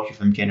that culture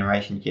from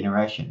generation to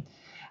generation.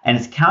 And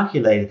it's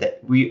calculated that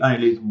we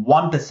only lose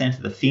 1%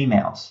 of the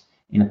females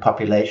in a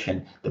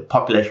population, the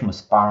population will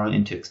spiral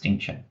into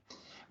extinction.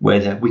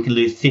 Whether we can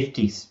lose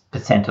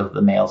 50% of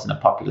the males in a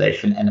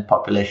population, and the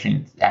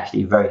population is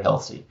actually very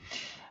healthy.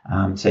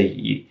 So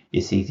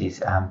you see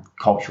these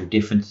cultural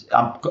difference,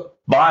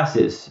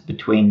 biases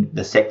between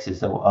the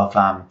sexes of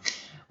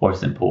what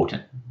is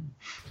important.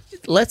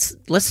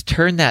 Let's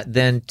turn that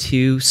then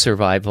to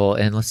survival,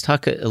 and let's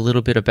talk a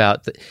little bit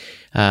about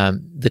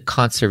the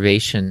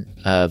conservation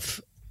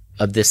of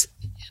this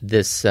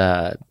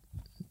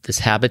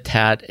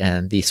habitat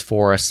and these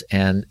forests,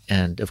 and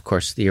of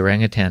course the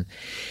orangutan.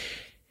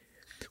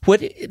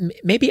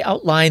 Maybe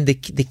outline the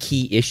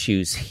key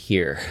issues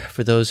here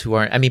for those who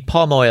aren't. I mean,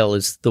 palm oil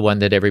is the one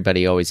that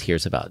everybody always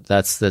hears about.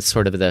 That's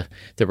sort of the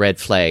red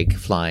flag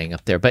flying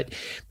up there. But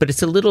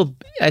it's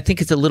I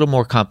think it's a little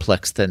more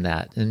complex than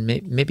that. And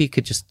maybe you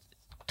could just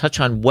touch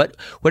on what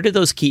are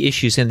those key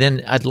issues, and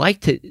then I'd like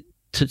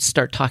to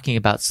start talking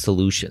about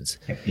solutions.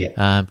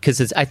 Yeah.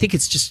 Because I think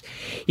it's just,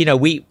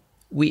 we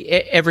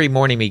every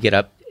morning we get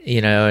up,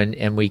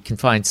 and we can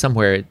find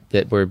somewhere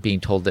that we're being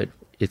told that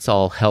it's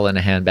all hell in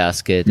a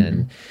handbasket.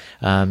 Mm-hmm.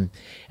 And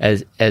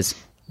as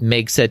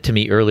Meg said to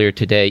me earlier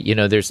today,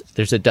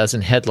 there's a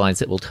dozen headlines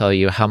that will tell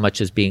you how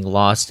much is being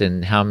lost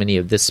and how many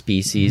of this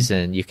species, mm-hmm.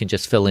 and you can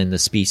just fill in the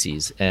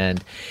species.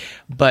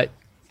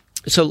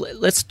 So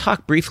let's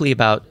talk briefly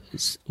about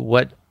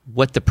what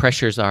the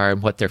pressures are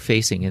and what they're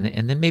facing,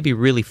 and then maybe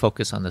really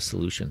focus on the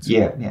solutions.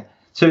 Yeah.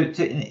 So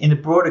in a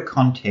broader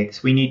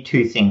context, we need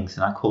two things,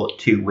 and I call it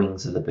two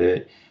wings of the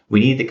bird. We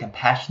need the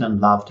compassion and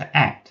love to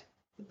act,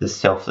 the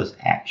selfless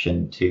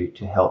action to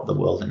help the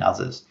world and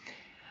others.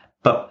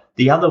 But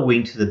the other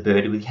wing to the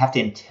bird, we have to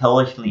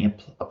intelligently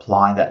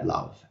apply that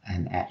love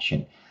and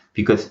action,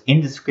 because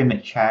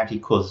indiscriminate charity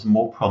causes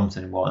more problems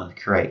than it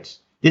creates.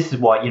 This is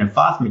why,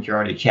 vast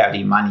majority of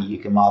charity money, you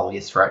can might as well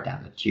just throw it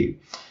down the tube.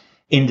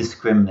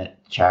 Indiscriminate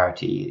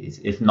charity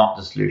is not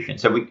the solution.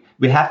 So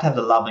we have to have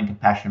the love and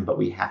compassion, but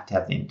we have to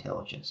have the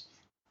intelligence.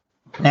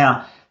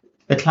 Now,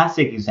 the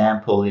classic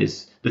example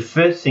is the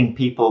first thing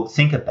people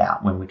think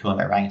about when we're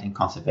talking about orangutan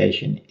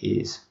conservation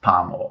is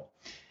palm oil.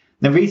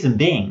 The reason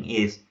being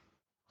is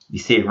you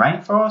see a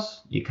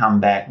rainforest, you come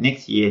back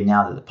next year,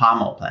 now there's a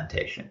palm oil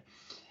plantation.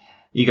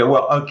 You go,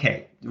 well,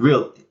 okay, the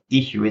real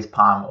issue is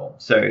palm oil.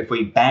 So if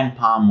we ban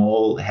palm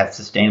oil, have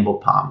sustainable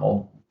palm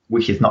oil,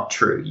 which is not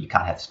true, you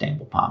can't have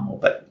sustainable palm oil,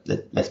 but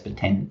let's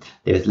pretend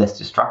there's less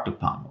destructive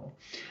palm oil,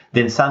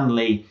 then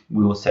suddenly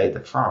we will save the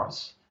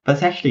forests. But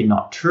it's actually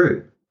not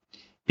true,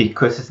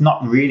 because it's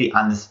not really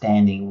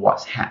understanding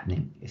what's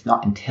happening. It's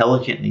not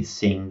intelligently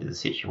seeing the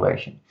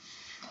situation.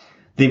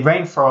 The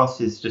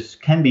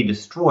rainforest can be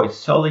destroyed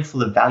solely for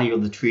the value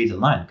of the trees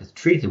alone, because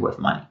trees are worth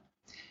money.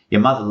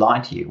 Your mother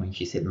lied to you when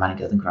she said money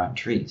doesn't grow on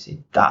trees.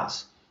 It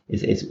does.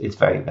 It's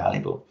very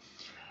valuable.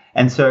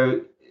 And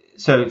so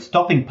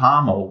stopping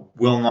palm oil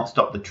will not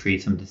stop the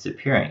trees from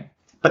disappearing.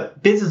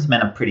 But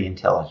businessmen are pretty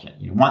intelligent.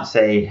 Once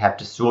they have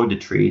destroyed the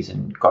trees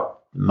and got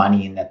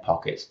money in their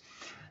pockets,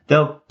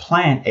 they'll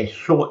plant a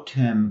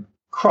short-term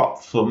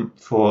crop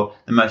for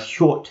the most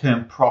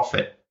short-term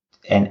profit,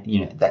 and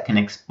that can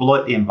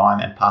exploit the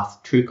environment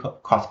past true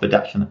cost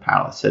production of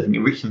power, so they can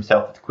enrich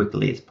themselves as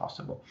quickly as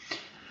possible.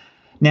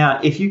 Now,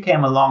 if you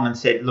came along and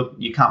said, look,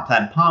 you can't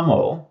plant palm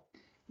oil,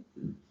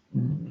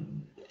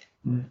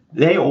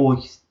 they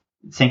always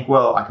think,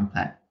 well, I can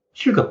plant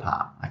sugar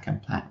palm, I can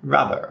plant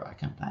rubber, I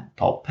can plant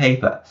pulp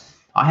paper.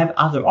 I have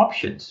other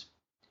options.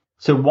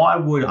 So why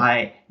would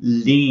I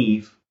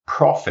leave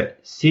profit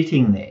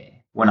sitting there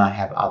when I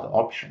have other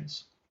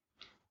options?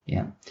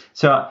 Yeah.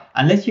 So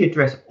unless you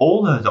address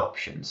all those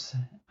options,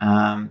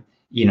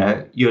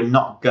 you're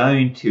not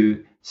going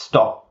to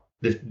stop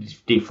the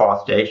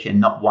deforestation,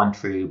 not one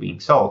tree being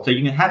sold. So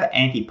you can have an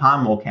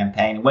anti-palm oil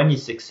campaign, and when you're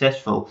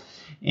successful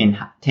in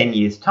 10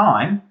 years'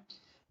 time,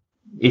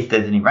 if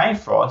there's any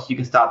rainforest, you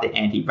can start the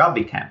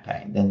anti-rubber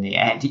campaign, then the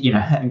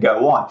and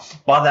go on.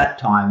 By that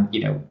time,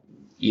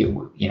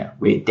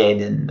 we're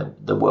dead and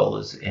the world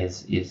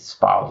is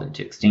spiraled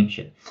into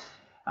extinction.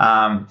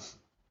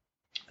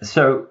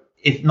 So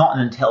it's not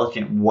an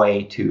intelligent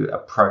way to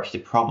approach the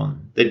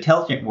problem. The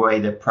intelligent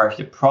way to approach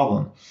the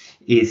problem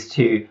is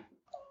to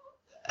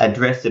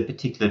address a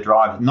particular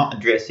driver, not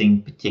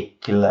addressing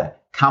particular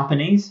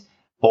companies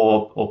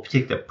or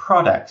particular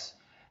products,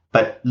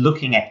 but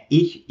looking at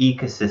each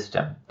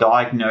ecosystem,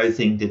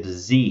 diagnosing the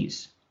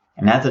disease.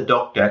 And as a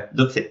doctor,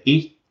 looks at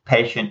each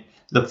patient,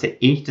 looks at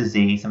each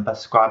disease and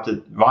prescribes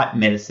the right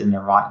medicine, the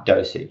right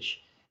dosage,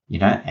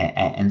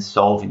 and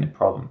solving the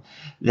problem.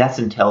 That's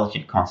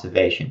intelligent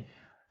conservation.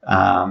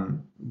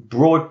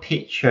 Broad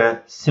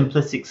picture,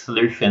 simplistic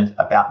solutions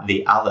about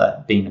the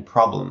other being the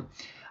problem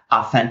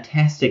are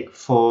fantastic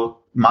for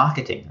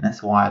marketing. And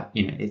that's why,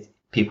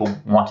 people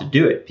want to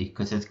do it,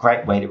 because it's a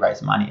great way to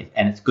raise money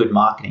and it's good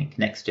marketing,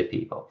 connects to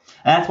people.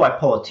 And that's why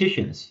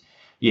politicians,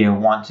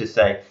 want to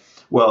say,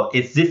 well,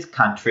 it's this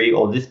country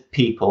or this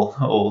people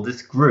or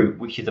this group,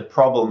 which is a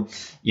problem.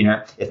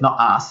 It's not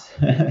us,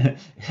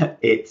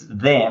 it's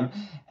them.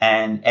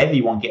 And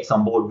everyone gets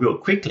on board real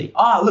quickly.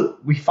 Oh, look,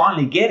 we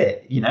finally get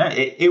it.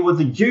 It was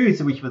the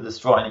Jews which were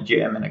destroying the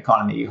German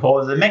economy,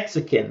 or the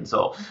Mexicans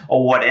or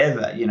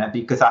whatever,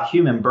 because our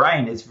human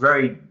brain is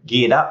very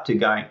geared up to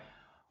going,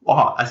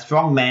 oh, a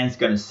strong man's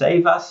going to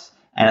save us.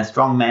 And a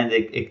strong man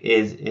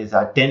is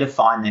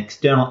identifying the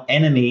external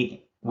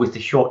enemy with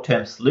the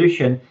short-term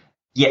solution,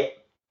 yet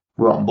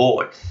we're on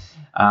board.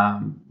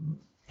 And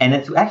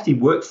it's actually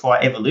worked for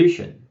our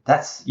evolution.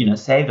 That's,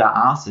 saved our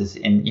asses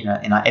in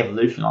our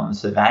evolution on the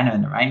savannah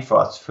and the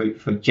rainforest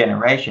for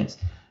generations.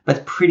 But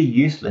it's pretty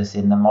useless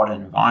in the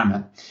modern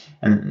environment.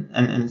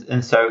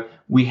 And so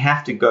we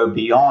have to go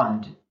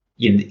beyond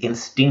the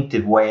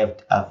instinctive way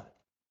of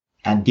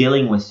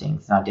dealing with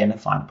things and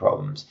identifying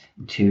problems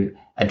to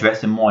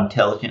address them more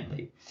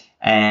intelligently.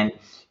 And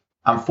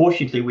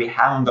unfortunately, we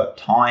haven't got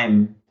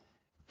time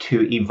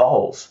to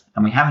evolve,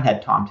 and we haven't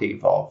had time to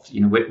evolve.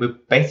 We're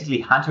basically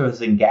hunters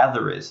and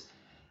gatherers,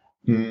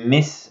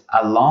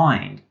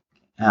 misaligned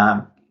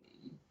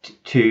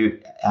to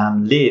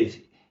live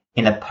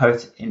in a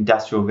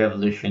post-industrial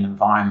revolution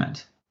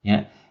environment.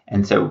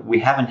 And so we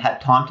haven't had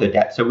time to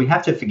adapt. So we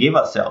have to forgive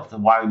ourselves for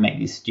why we make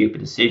these stupid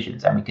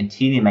decisions, and we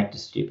continue to make the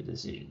stupid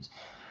decisions.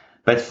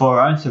 But for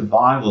our own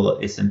survival,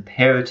 it's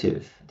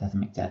imperative. It doesn't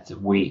make sense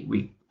that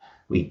we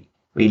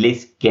at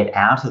least get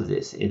out of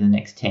this in the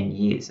next 10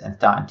 years and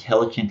start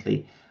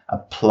intelligently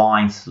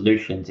applying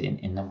solutions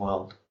in the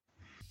world.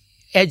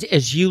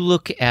 As you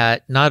look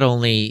at not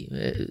only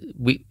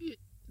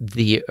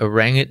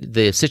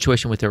the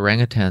situation with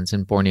orangutans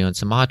in Borneo and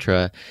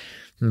Sumatra,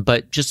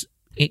 but just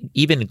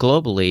even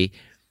globally,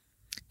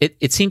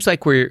 it seems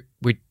like we're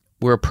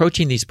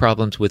approaching these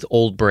problems with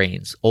old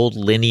brains, old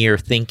linear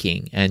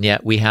thinking, and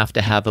yet we have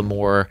to have a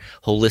more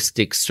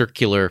holistic,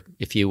 circular,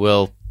 if you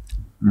will,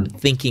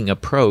 thinking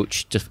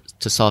approach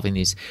to solving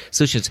these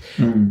solutions.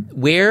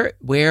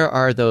 Where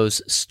are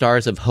those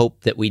stars of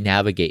hope that we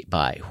navigate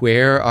by?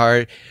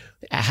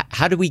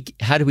 How do we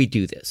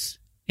do this?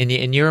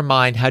 In your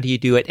mind, how do you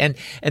do it? And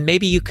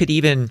maybe you could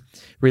even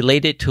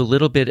relate it to a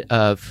little bit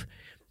of,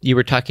 you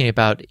were talking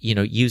about,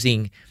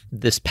 using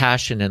this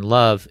passion and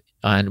love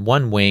on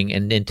one wing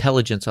and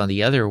intelligence on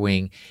the other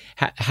wing.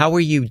 How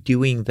are you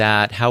doing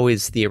that? How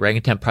is the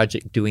Orangutan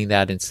Project doing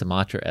that in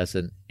Sumatra as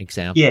an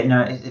example? Yeah,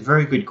 no, it's a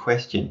very good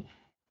question.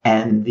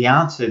 And the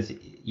answer is,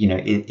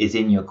 is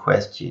in your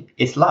question.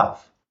 It's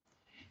love.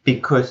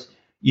 Because,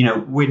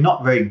 we're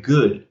not very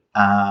good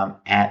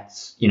at,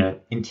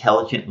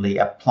 intelligently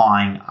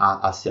applying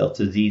ourselves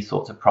to these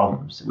sorts of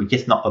problems. We're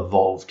just not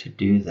evolved to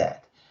do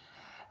that.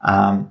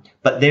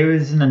 But there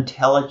is an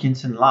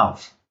intelligence in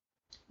love,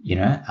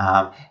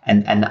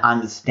 and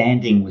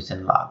understanding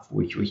within love,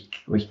 which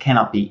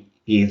cannot be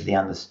easily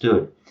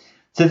understood.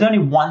 So there's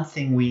only one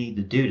thing we need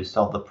to do to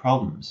solve the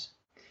problems.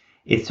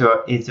 It's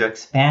to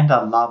expand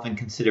our love and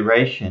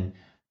consideration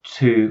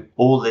to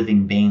all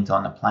living beings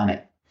on the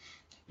planet.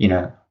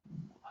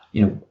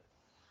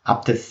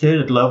 Up to a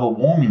third of global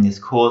warming is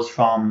caused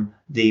from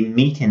the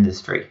meat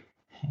industry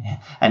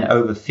and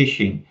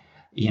overfishing,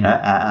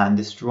 and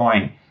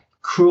destroying,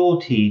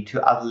 cruelty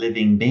to other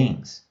living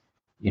beings.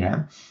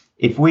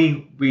 If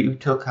we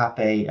took up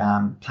a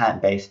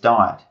plant-based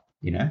diet,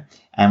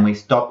 and we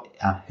stopped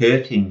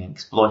hurting and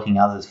exploiting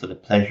others for the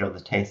pleasure of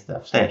the taste of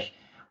their flesh,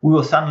 we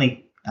will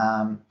suddenly,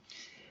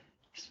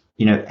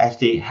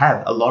 actually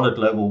have a lot of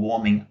global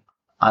warming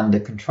under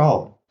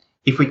control.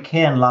 If we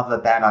care and love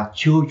about our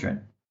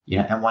children,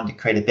 and want to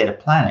create a better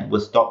planet,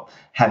 we'll stop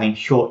having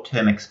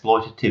short-term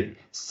exploitative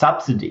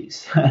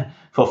subsidies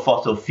for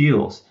fossil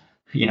fuels,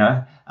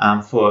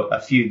 for a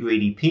few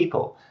greedy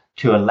people,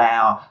 to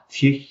allow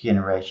future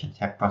generations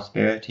to have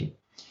prosperity.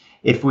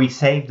 If we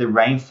save the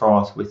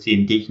rainforest with the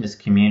indigenous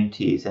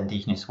communities,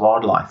 indigenous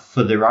wildlife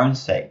for their own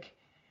sake,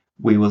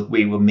 we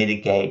will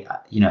mitigate,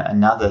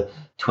 another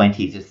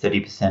 20 to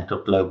 30%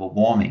 of global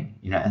warming,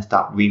 and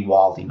start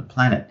rewilding the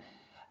planet.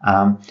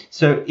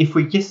 So if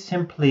we just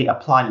simply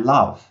apply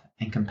love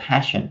and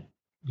compassion,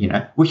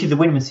 which is a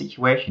win-win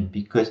situation,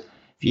 because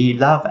if you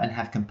love and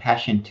have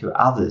compassion to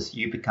others,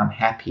 you become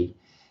happy,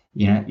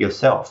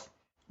 yourself.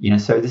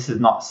 So this is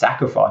not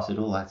sacrifice at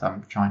all, as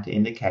I'm trying to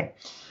indicate.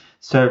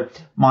 So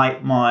my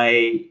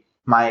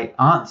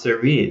answer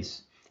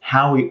is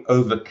how we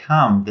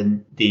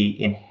overcome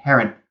the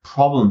inherent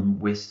problem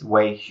with the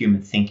way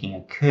human thinking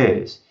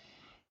occurs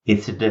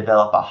is to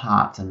develop our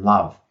hearts and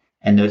love,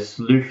 and those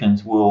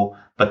solutions will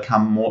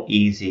become more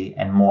easy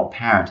and more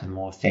apparent and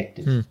more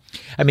effective.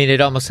 I mean,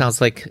 it almost sounds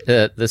like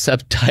the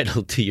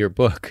subtitle to your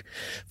book,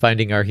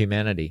 Finding Our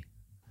Humanity.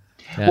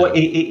 Well,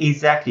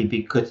 exactly,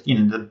 because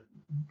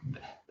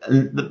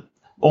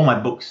all my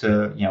books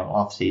are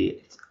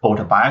obviously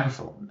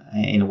autobiographical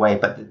in a way,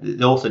 but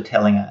they're also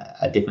telling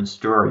a different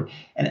story.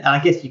 And I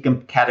guess you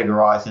can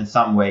categorize in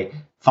some way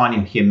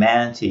Finding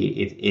Humanity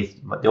is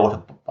the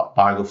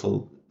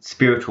autobiographical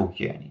spiritual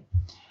journey.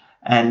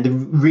 And the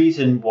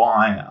reason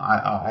why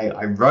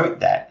I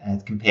wrote that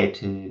as compared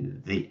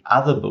to the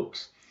other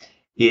books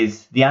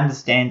is the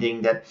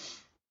understanding that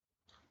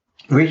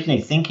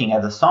originally thinking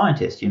as a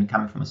scientist,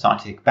 coming from a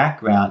scientific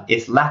background,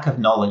 is lack of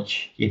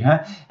knowledge,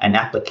 and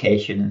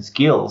application and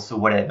skills or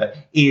whatever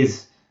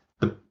is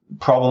the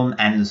problem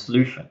and the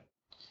solution.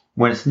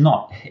 When it's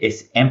not,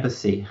 it's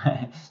empathy,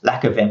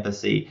 lack of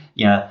empathy,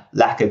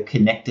 lack of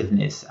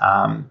connectiveness,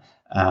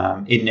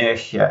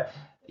 inertia,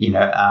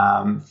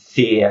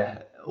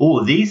 fear. All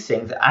of these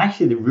things are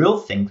actually the real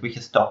things which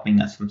are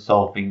stopping us from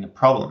solving the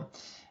problem.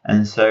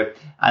 And so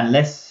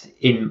unless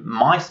in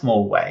my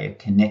small way of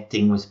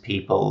connecting with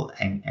people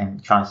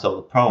and trying to solve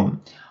the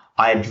problem,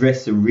 I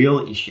address the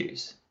real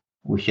issues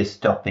which are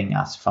stopping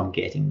us from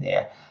getting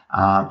there,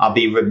 I'll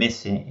be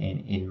remiss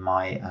in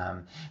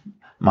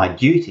my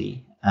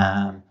duty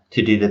to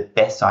do the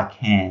best I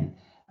can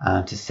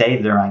to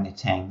save the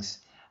orangutans,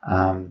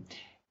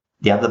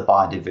 the other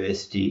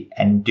biodiversity,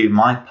 and do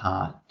my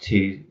part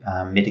to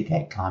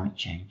mitigate climate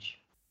change.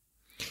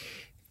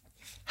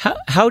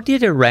 How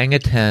did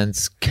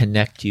orangutans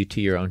connect you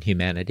to your own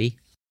humanity?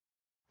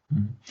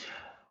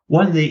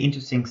 One of the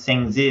interesting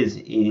things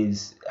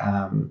is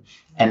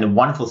and the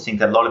wonderful thing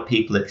that a lot of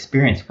people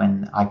experience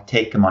when I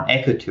take them on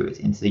eco tours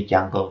into the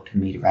jungle to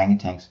meet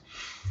orangutans,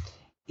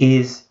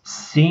 is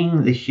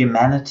seeing the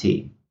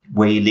humanity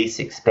where you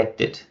least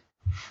expect it.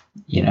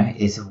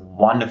 Is a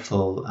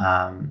wonderful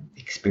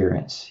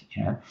experience.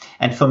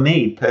 And for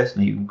me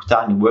personally,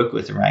 starting to work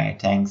with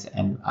orangutans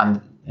and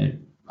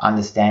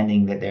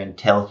understanding that they're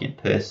intelligent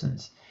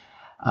persons,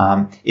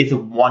 is a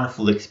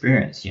wonderful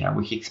experience,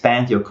 which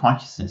expands your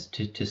consciousness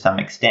to some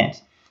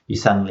extent. You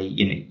suddenly,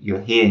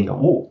 you're here and you go,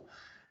 oh,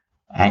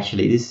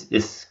 actually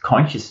this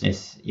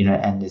consciousness,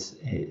 and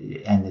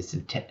this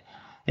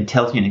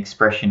intelligent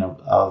expression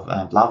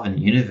of love in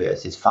the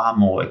universe is far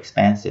more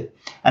expansive.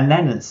 And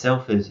that in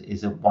itself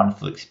is a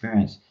wonderful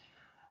experience.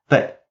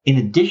 But in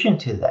addition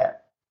to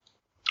that,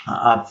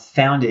 I've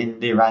found in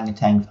the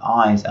orangutan's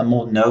eyes a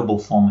more noble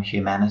form of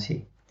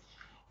humanity.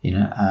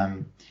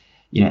 And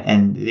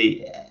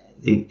the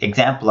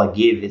example I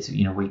give is,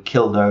 we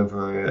killed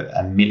over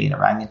 1 million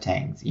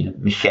orangutans,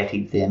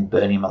 macheted them,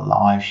 burning them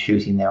alive,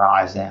 shooting their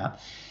eyes out,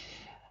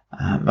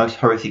 most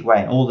horrific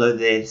way. And although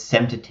they're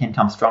 7 to 10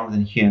 times stronger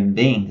than a human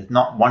being, there's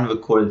not one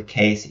recorded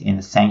case in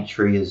a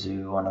sanctuary, a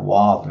zoo, or in a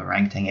wild an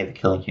orangutan ever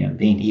killing a human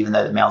being, even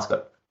though the male's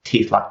got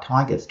teeth like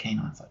tigers,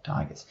 canines like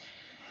tigers.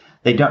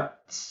 They don't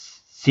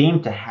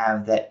seem to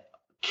have that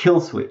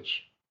kill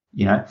switch,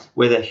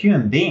 where the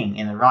human being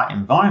in the right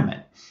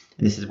environment.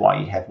 And this is why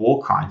you have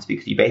war crimes,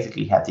 because you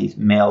basically have these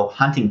male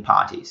hunting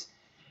parties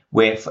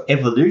where for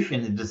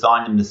evolution they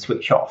designed them to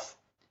switch off,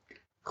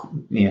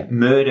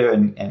 murder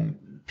and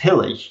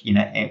pillage,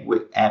 and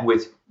with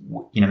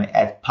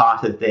as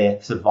part of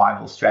their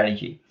survival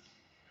strategy.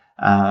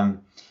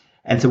 And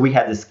so we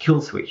have this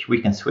kill switch.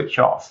 We can switch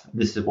off.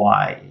 This is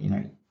why,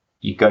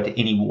 you go to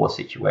any war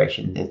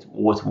situation, there's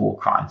war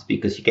crimes,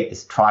 because you get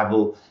this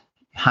tribal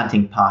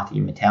hunting party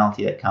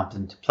mentality that comes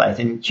into place.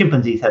 And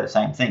chimpanzees have the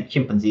same thing.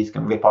 Chimpanzees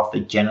can rip off the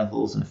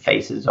genitals and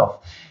faces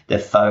off their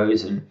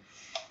foes, and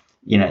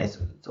it's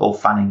all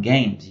fun and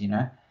games.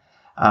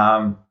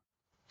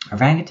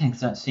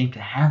 Orangutans don't seem to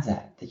have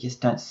that. They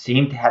just don't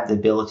seem to have the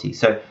ability.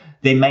 So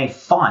they may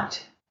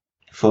fight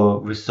for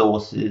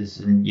resources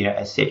and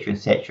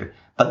etc.,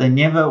 but they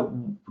never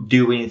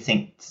do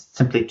anything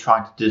simply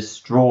trying to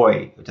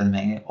destroy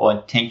or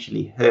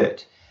intentionally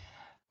hurt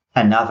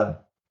another,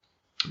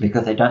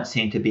 because they don't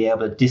seem to be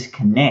able to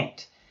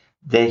disconnect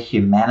their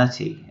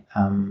humanity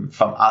from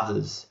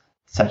others,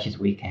 such as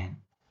we can.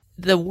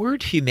 The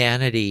word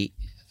humanity,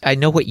 I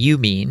know what you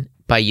mean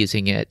by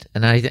using it,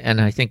 and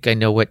I think I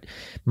know what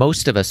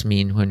most of us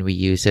mean when we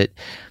use it.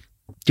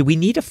 Do we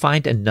need to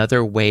find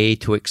another way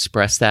to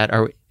express that?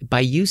 By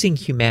using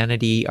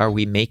humanity, are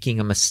we making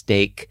a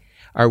mistake?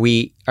 Are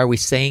we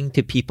saying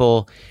to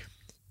people,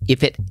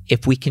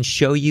 if we can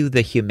show you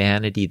the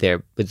humanity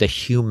there, with the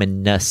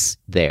humanness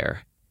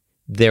there,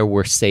 they're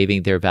worth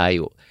saving, they're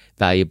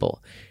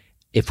valuable.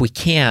 If we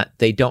can't,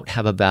 they don't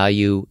have a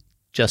value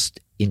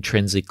just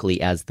intrinsically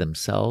as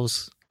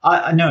themselves?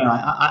 I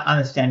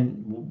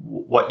understand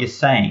what you're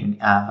saying.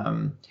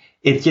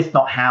 It's just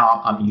not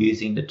how I'm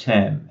using the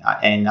term.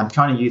 And I'm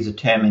trying to use a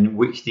term in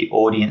which the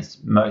audience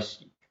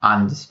most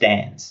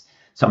understands.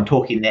 So I'm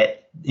talking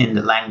that in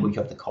the language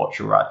of the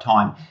cultural right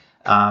time.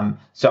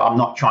 So I'm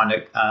not trying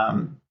to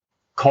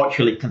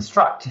culturally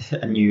construct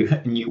a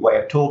new way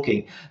of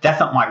talking. That's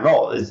not my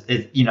role. Is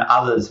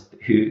others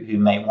who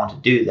may want to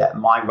do that.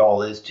 My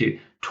role is to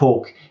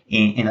talk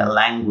in a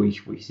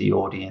language which the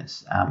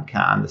audience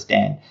can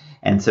understand,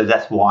 and so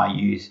that's why I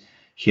use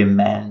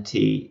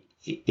humanity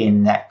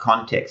in that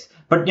context.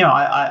 But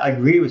I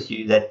agree with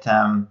you that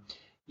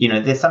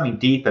there's something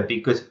deeper,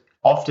 because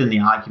often the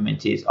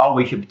argument is,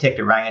 we should protect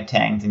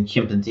orangutans and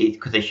chimpanzees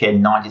because they share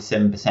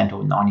 97%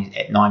 or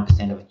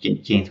 99% of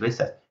genes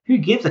with us. Who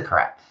gives a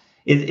crap?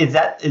 Is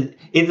the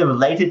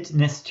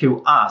relatedness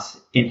to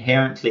us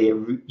inherently,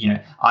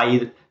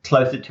 i.e.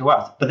 closer to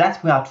us? But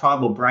that's where our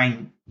tribal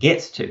brain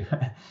gets to,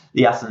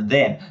 the us and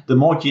them. The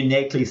more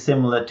genetically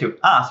similar to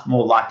us,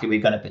 more likely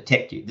we're going to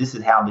protect you. This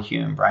is how the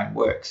human brain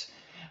works.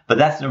 But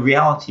that's the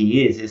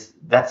reality is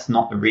that's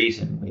not the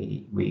reason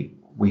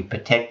we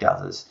protect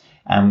others.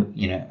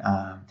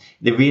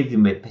 The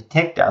reason we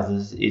protect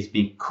others is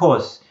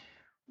because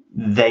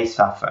they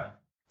suffer,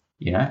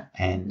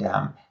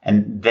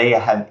 and they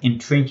have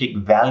intrinsic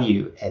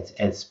value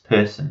as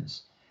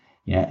persons,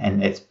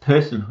 and it's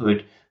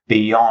personhood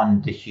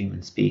beyond the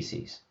human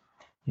species,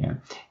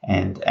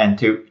 and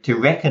to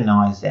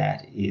recognize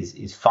that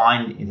is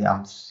finding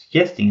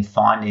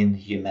the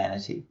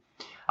humanity,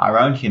 our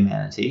own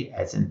humanity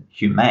as in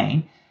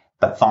humane,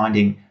 but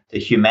finding the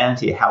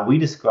humanity, how we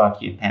describe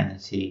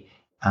humanity,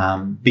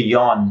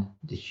 beyond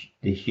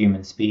the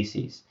human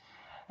species.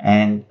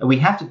 And we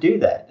have to do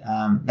that.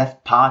 That's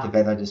part of,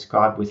 as I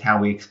described, with how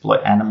we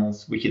exploit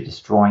animals, which are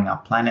destroying our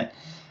planet,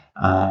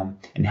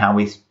 and how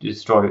we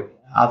destroy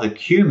other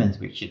humans,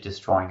 which are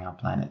destroying our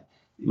planet.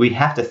 We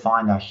have to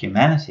find our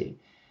humanity,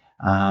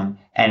 and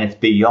it's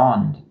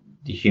beyond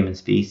the human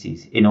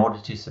species in order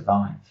to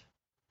survive.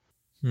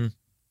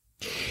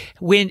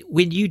 When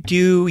you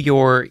do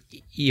your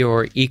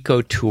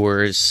eco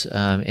tours,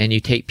 and you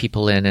take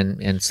people in,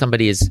 and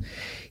somebody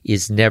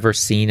is never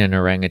seen an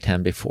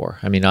orangutan before.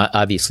 I mean,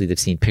 obviously they've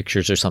seen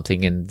pictures or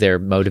something, and they're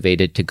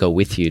motivated to go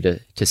with you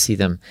to see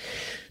them.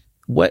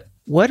 What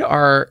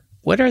are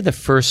the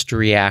first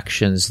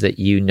reactions that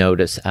you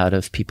notice out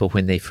of people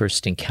when they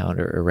first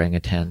encounter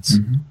orangutans?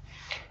 Mm-hmm.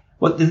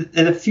 Well,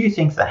 there's a few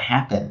things that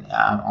happen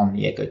on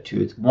the eco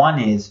tours. One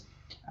is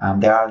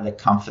they're out of their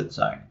comfort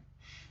zone.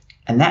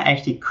 And that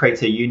actually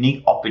creates a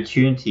unique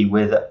opportunity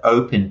where they're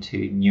open to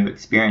new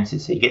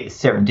experiences. So you get the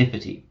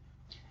serendipity.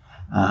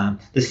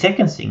 The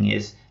second thing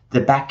is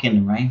they're back in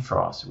the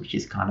rainforest, which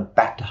is kind of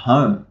back to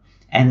home.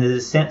 And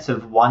there's a sense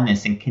of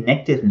oneness and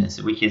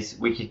connectiveness,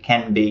 which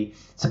can be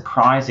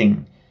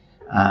surprising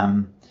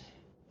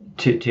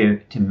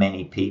to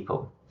many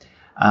people.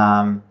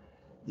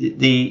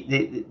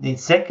 The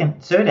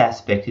third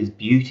aspect is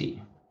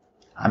beauty.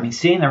 I mean,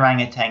 seeing an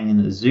orangutan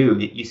in the zoo,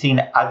 you see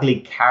an ugly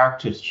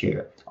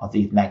caricature of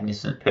these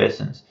magnificent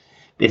persons.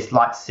 It's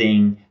like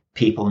seeing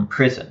people in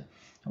prison,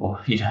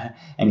 or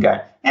and going,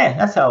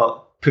 that's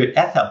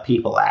how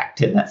people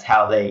act, and that's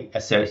how they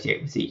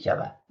associate with each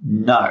other.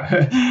 No,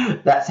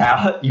 that's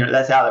how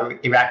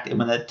they act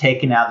when they're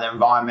taken out of the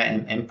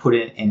environment and put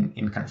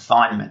in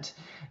confinement.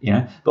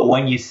 But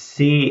when you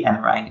see an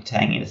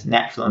orangutan in its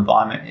natural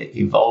environment,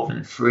 evolved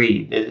and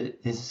free, there's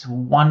this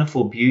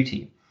wonderful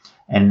beauty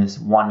and this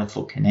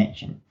wonderful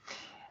connection.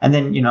 And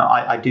then,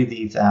 I do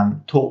these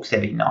talks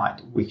every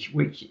night, which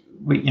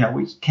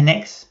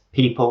connects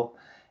people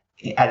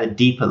at a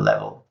deeper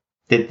level.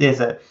 That there's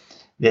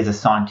a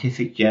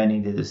scientific journey,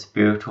 there's a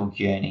spiritual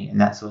journey, and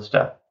that sort of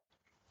stuff.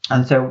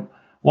 And so,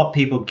 what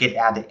people get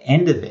at the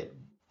end of it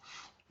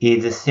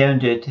is a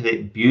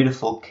serendipitous,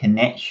 beautiful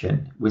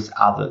connection with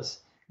others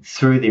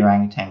through the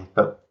orangutan,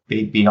 but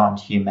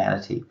beyond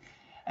humanity.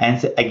 And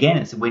so, again,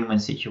 it's a win-win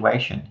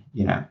situation,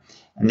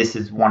 And this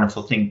is a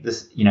wonderful thing.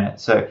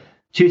 So.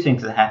 Two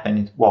things that happen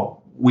is,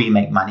 we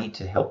make money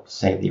to help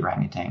save the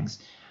orangutans.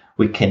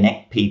 We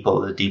connect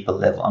people at a deeper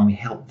level, and we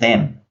help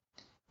them,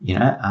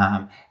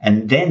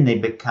 and then they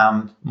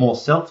become more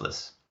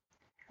selfless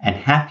and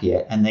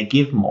happier, and they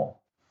give more.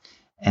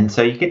 And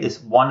so you get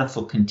this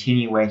wonderful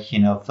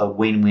continuation of a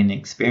win-win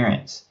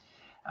experience.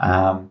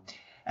 And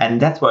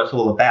that's what it's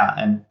all about.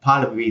 And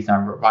part of the reason I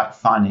write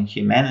Finding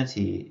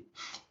Humanity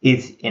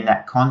is in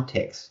that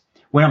context.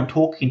 When I'm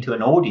talking to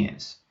an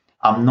audience,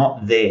 I'm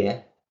not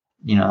there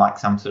like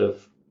some sort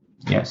of,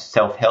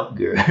 self-help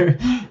guru,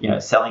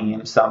 selling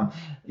him some,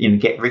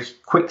 get rich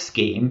quick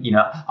scheme.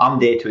 I'm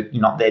there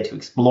not there to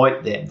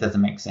exploit them. Doesn't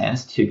make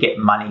sense to get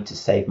money to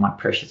save my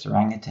precious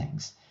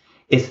orangutans.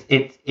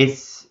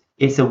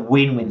 It's a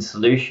win-win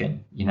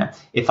solution.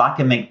 If I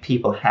can make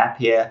people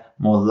happier,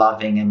 more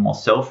loving, and more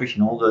selfish,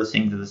 and all those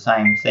things are the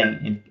same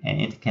thing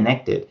and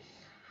interconnected,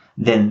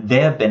 then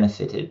they're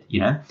benefited,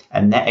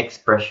 and that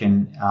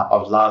expression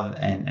of love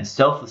and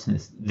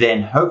selflessness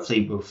then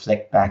hopefully will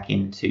reflect back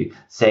into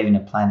saving the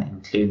planet,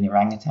 including the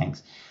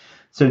orangutans.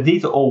 So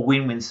these are all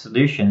win-win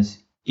solutions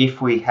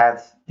if we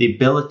have the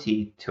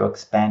ability to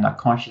expand our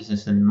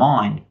consciousness and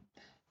mind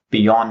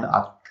beyond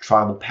our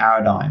tribal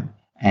paradigm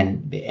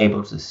and be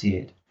able to see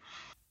it.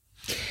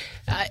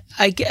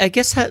 I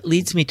guess that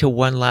leads me to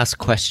one last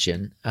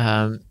question.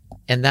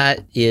 And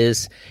that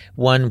is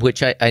one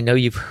which I know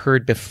you've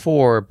heard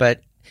before,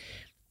 but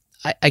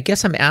I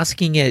guess I'm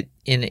asking it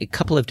in a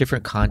couple of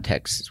different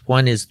contexts.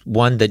 One is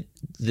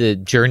the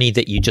journey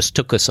that you just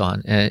took us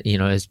on,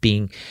 as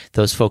being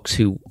those folks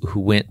who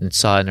went and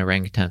saw an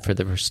orangutan for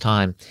the first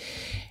time.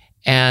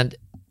 And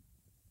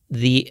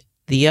the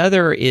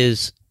other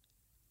is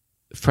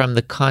from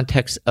the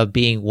context of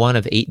being one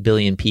of 8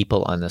 billion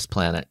people on this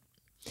planet.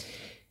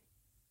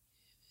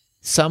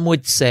 Some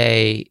would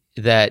say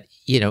that,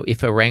 if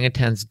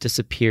orangutans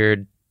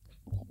disappeared,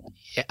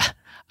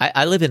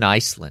 I live in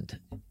Iceland.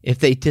 If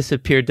they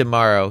disappeared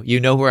tomorrow, you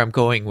know where I'm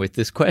going with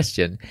this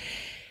question.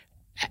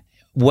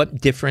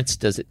 What difference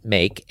does it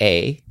make,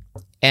 A?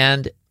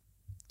 And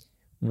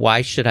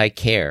why should I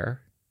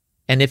care?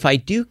 And if I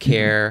do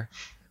care,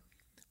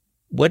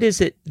 what is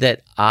it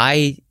that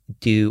I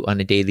do on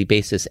a daily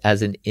basis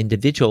as an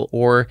individual?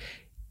 Or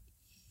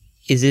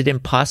is it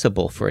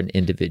impossible for an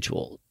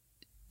individual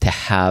to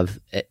have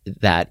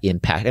that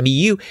impact? I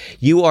mean,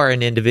 you are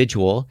an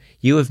individual.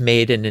 You have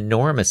made an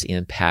enormous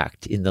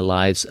impact in the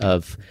lives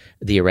of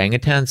the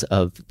orangutans,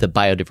 of the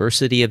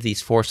biodiversity of these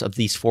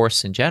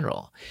forests in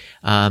general.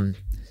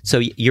 So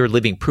you're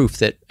living proof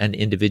that an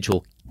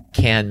individual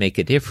can make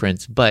a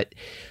difference, but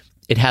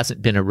it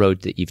hasn't been a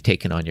road that you've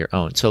taken on your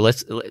own. So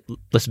let's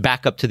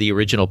back up to the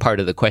original part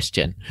of the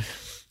question.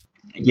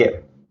 Yeah.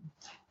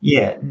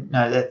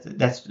 No,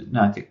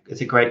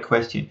 it's a great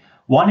question.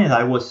 One is,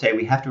 I would say,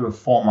 we have to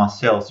reform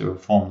ourselves to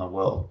reform the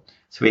world.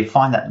 So we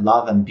find that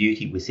love and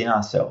beauty within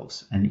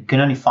ourselves, and you can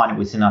only find it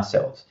within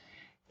ourselves.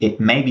 It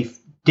may be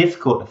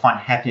difficult to find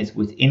happiness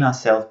within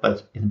ourselves, but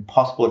it's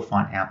impossible to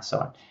find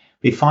outside.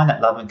 We find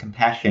that love and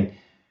compassion,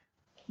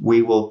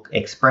 we will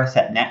express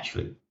that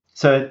naturally.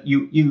 So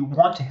you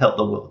want to help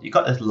the world. You've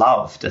got this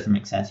love, doesn't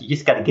make sense. You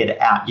just got to get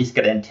it out. You just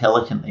got to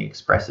intelligently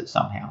express it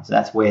somehow. So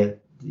that's where,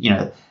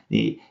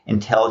 the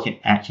intelligent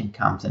action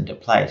comes into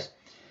place.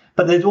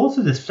 But there's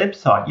also this flip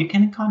side. You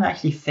can kind of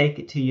actually fake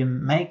it till you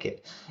make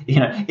it.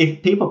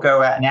 If people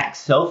go out and act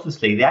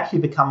selflessly, they actually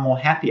become more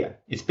happier.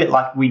 It's a bit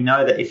like we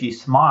know that if you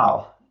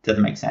smile,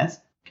 doesn't make sense.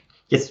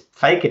 Just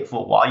fake it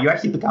for a while, you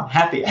actually become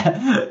happier.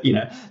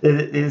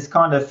 There's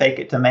kind of fake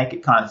it to make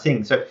it kind of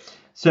thing.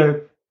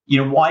 So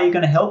why are you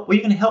going to help? Well,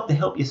 you're going to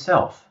help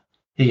yourself.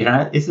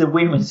 It's a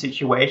win-win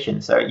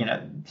situation. So,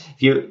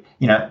 if you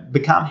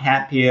become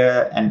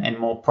happier and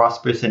more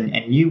prosperous,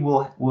 and you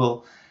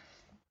will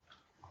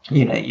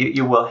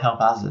you will help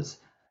others.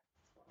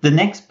 The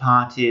next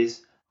part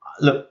is,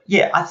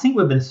 I think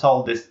we've been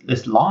sold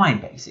this lie,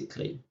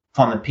 basically,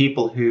 from the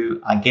people who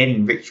are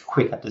getting rich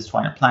quick at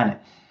destroying the planet.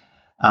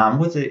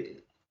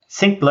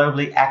 Think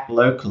globally, act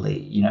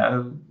locally,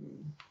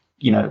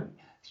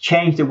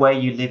 change the way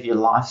you live your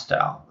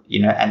lifestyle,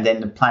 and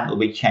then the planet will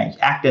be changed.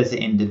 Act as an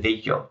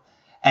individual.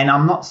 And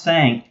I'm not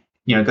saying,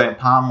 going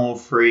palm oil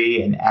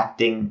free and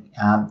acting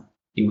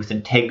with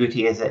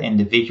integrity as an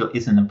individual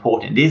isn't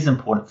important. It is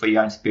important for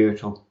your own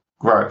spiritual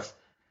growth.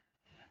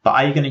 But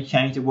are you going to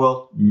change the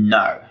world?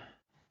 No.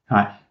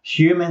 Right?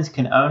 Humans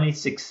can only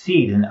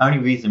succeed, and the only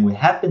reason we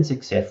have been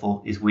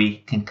successful is we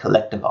can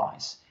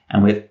collectivize.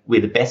 And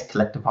we're the best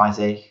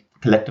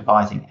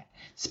collectivizing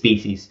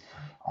species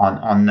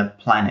on the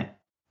planet.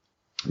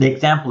 The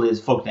example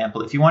is, for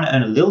example, if you want to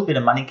earn a little bit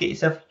of money, get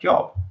yourself a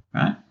job,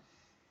 right?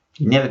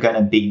 You're never going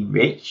to be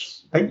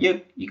rich, but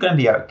you're going to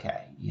be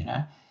okay,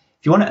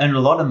 If you want to earn a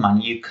lot of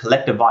money, you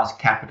collectivize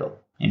capital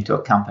into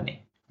a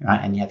company, right?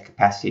 And you have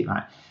capacity,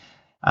 right?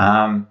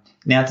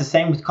 Now, it's the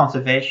same with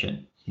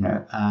conservation.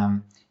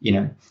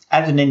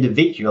 As an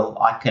individual,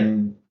 I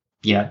can,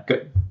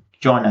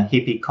 join a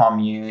hippie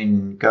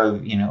commune,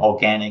 go,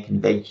 organic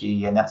and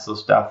veggie and that sort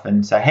of stuff,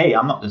 and say, hey,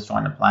 I'm not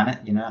destroying the planet.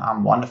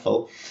 I'm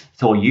wonderful.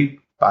 It's all you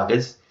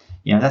buggers.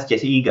 That's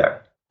just ego,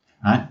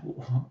 right?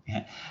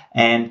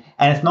 And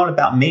it's not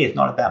about me. It's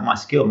not about my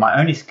skill. My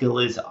only skill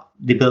is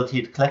the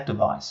ability to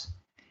collectivize.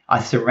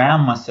 I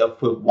surround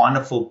myself with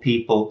wonderful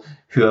people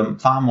who are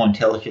far more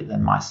intelligent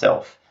than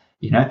myself,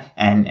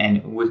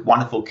 and with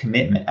wonderful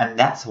commitment. And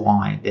that's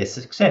why there's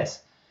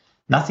success.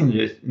 Nothing to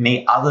do with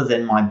me other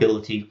than my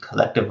ability to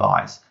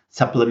collectivize,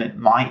 supplement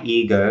my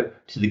ego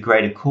to the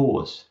greater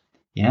cause,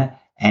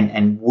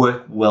 and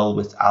work well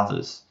with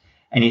others.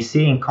 And you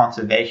see in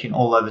conservation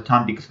all over the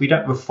time, because we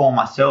don't reform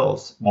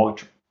ourselves while we're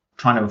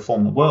trying to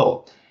reform the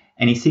world.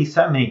 And you see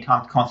so many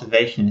times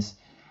conservationists,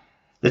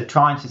 they're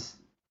trying to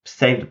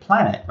save the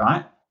planet,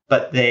 right?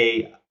 But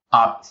they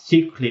are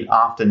secretly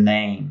after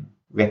name,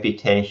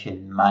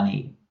 reputation,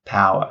 money,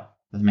 power.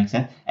 Does it make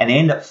sense? And they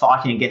end up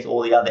fighting against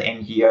all the other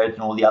NGOs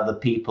and all the other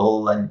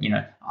people. And,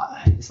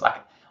 it's like,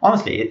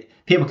 honestly,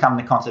 people come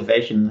to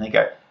conservation and they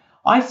go,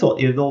 I thought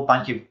it was all a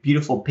bunch of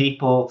beautiful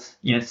people,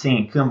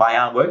 singing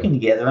Kumbaya, working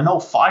together and all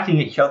fighting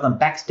each other and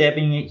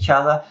backstabbing each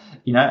other.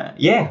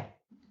 Yeah,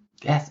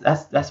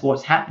 that's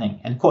what's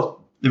happening. And of course,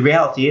 the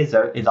reality is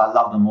I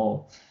love them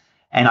all.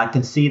 And I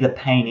can see the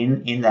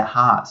pain in their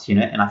hearts,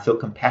 and I feel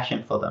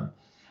compassion for them.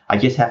 I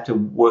just have to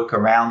work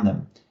around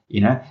them,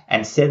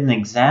 and set an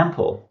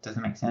example, does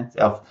it make sense,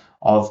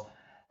 of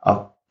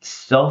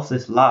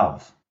selfless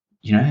love,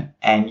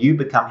 and you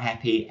become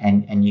happy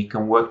and you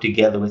can work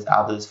together with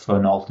others for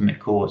an ultimate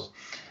cause.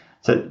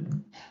 So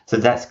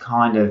that's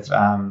kind of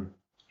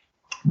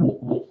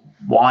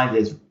why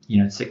there's,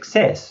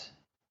 success,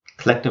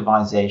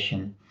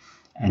 collectivization,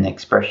 and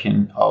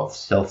expression of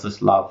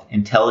selfless love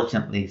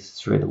intelligently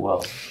through the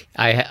world.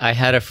 I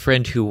had a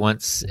friend who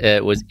once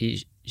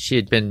she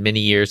had been many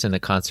years in the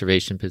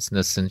conservation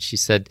business, and she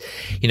said,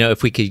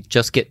 if we could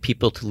just get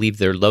people to leave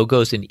their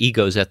logos and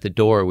egos at the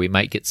door, we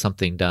might get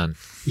something done.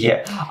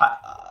 Yeah,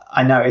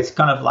 I know. It's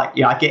kind of like,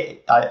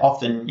 I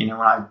often,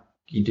 when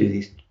you do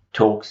these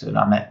talks and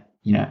I'm at,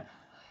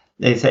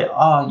 they say,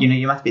 oh,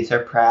 you must be so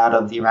proud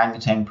of the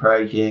Orangutan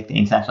Project, the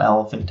International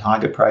Elephant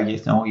Tiger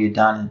Project, and all you've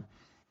done.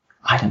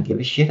 I don't give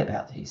a shit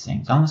about these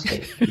things,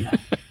 honestly.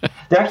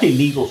 They're actually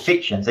legal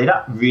fictions. They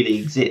don't really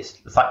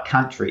exist. It's like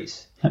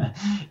countries,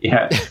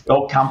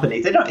 or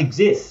companies. They don't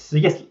exist.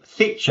 They're just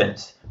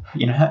fictions.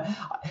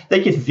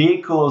 They're just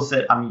vehicles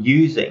that I'm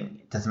using,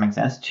 does it make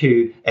sense,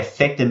 to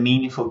effect a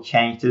meaningful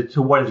change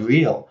to what is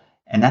real.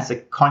 And that's a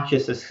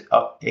conscious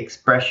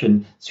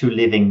expression through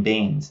living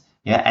beings,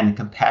 and the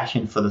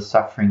compassion for the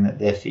suffering that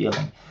they're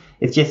feeling.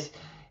 It's just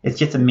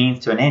a means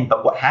to an end.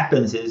 But what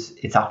happens is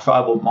it's our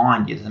tribal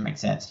mind. Does it make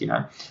sense?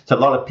 So a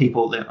lot of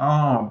people think,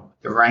 oh,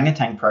 the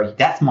Orangutan Project,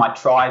 that's my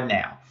tribe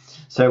now.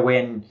 So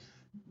when,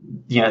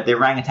 the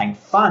Orangutan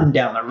Fund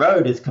down the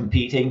road is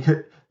competing,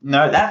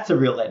 no, that's a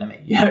real enemy.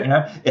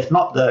 It's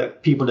not the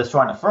people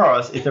destroying the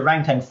forest. It's the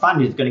Orangutan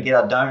Fund who's going to get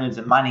our donors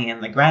and money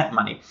and the grant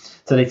money.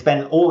 So they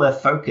spend all their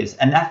focus,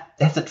 and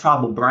that's a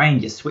tribal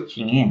brain just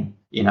switching in,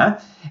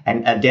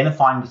 and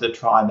identifying with the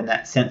tribe and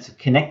that sense of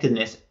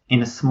connectedness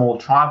in a small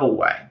tribal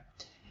way.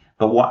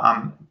 But what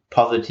I'm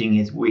positing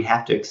is we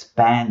have to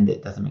expand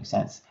it, doesn't make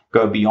sense,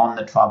 go beyond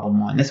the tribal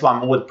mind. That's why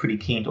I'm always pretty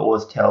keen to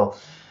always tell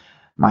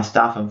my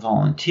staff and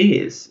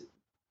volunteers,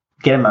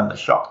 get them over the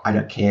shock. I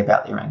don't care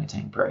about the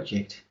Orangutan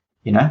Project.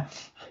 If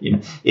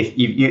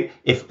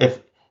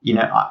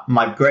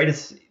my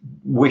greatest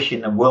wish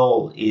in the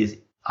world is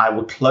I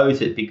will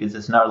close it because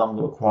it's no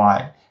longer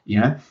required.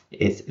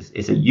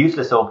 It's a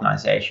useless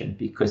organization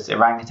because the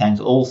orangutans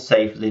are all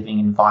safe, living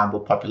in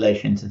viable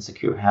populations and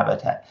secure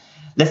habitat.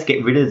 Let's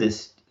get rid of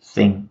this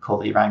thing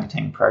called the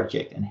Orangutan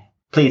Project, and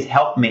please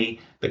help me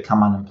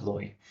become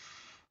unemployed.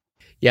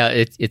 Yeah,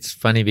 it's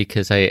funny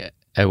because I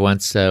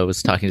once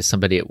was talking to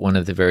somebody at one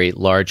of the very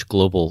large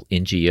global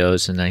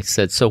NGOs, and I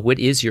said, so what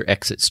is your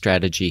exit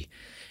strategy?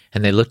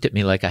 And they looked at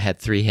me like I had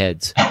three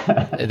heads.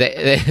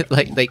 they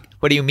like,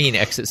 what do you mean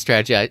exit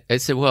strategy? I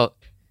said, well,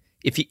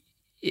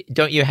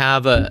 don't you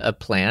have a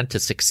plan to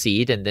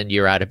succeed and then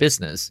you're out of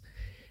business?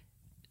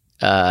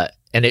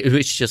 And it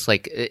was just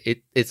like,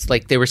 it's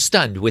like they were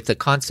stunned with the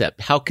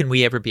concept. How can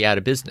we ever be out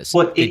of business?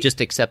 Well, they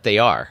just accept they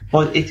are.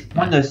 Well, it's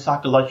one of those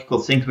psychological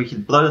things we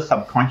should blow the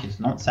subconscious,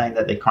 not saying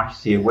that they're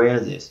consciously aware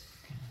of this.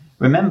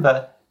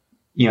 Remember,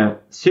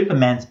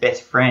 Superman's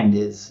best friend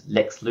is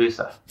Lex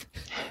Luthor.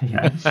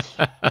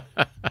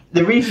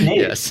 The reason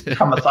is, yes,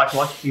 from a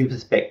psychological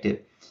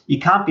perspective, you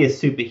can't be a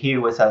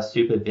superhero without a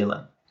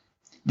supervillain.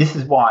 This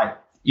is why,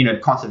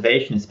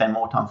 conservationists spend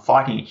more time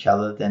fighting each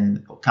other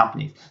than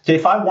companies. So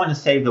if I want to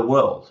save the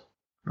world,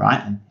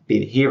 right, and be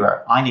the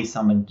hero, I need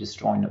someone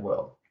destroying the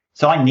world.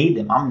 So I need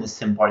them. I'm in a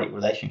symbiotic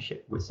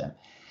relationship with them.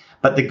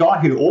 But the guy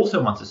who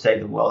also wants to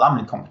save the world, I'm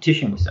in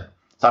competition with them.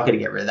 So I've got to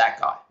get rid of that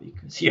guy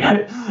because,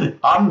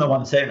 I'm the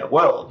one saving the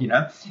world,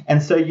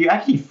 And so you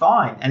actually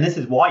find, and this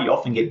is why you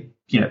often get,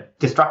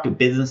 destructive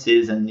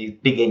businesses and these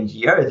big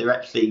NGOs, they're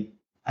actually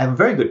have a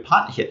very good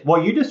partnership.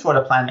 Well, you destroy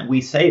the planet,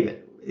 we save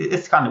it.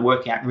 It's kind of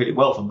working out really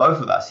well for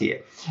both of us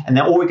here. And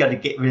then all we've got to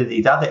get rid of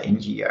these other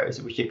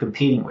NGOs, which are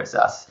competing with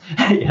us,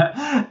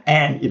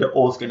 and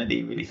all's going to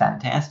be really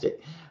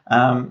fantastic.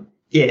 So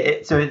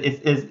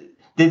there's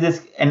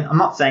this, and I'm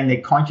not saying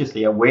they're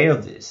consciously aware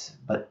of this,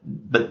 but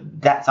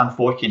that's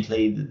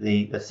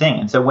unfortunately the thing.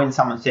 And so when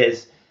someone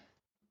says,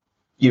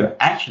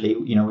 actually,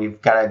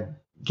 we've got to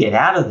get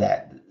out of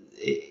that,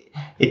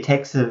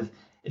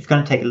 it's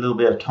going to take a little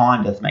bit of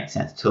time, does make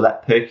sense, till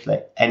that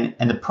percolate. And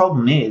the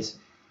problem is,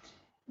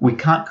 we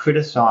can't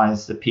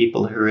criticize the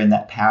people who are in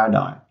that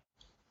paradigm,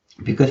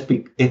 because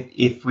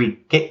if we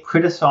get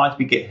criticized,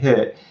 we get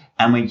hurt,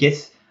 and we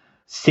just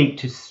seek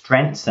to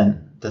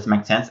strengthen, does it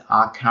make sense,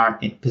 our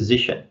current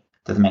position.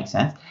 Does it make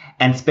sense?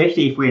 And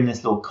especially if we're in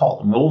this little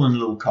cult, and we're all in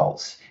little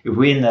cults. If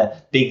we're in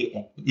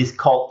this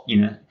cult,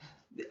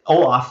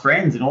 all our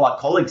friends and all our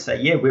colleagues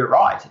say, yeah, we're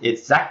right.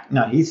 It's Zach.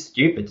 No, he's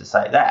stupid to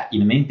say that. You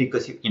know what I mean?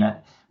 Because,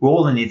 we're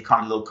all in these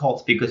kind of little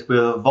cults because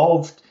we're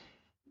evolved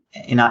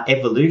in our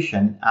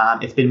evolution.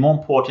 It's been more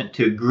important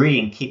to agree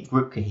and keep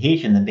group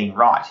cohesion than being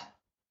right.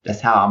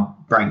 That's how our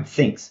brain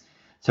thinks.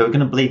 So we're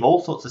going to believe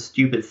all sorts of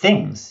stupid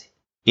things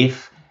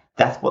if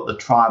that's what the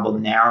tribal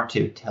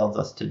narrative tells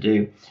us to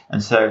do.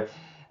 And so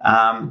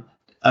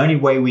only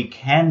way we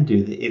can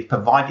do that is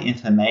provide the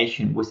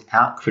information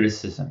without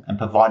criticism and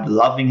provide a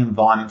loving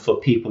environment for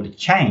people to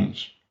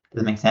change.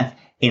 Does that make sense?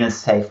 In a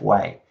safe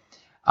way.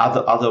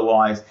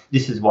 Otherwise,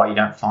 this is why you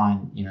don't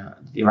find,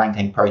 the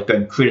Orangutan Project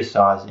going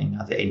criticizing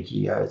other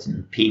NGOs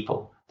and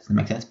people. Doesn't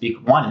make sense.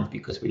 One is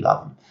because we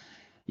love them.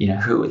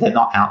 Who they're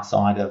not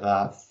outside of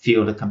a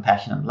field of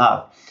compassion and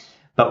love.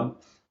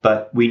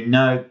 But we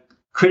know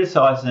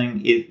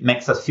criticizing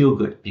makes us feel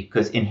good,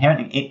 because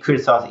inherently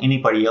criticizing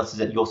anybody else is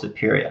that you're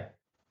superior.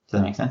 Does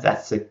that make sense?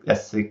 That's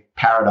the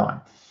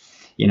paradigm.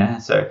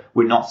 So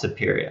we're not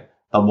superior.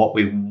 But what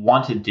we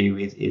want to do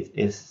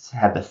is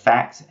have the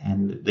facts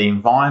and the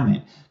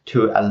environment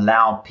to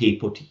allow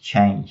people to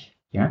change.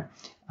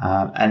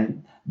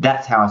 And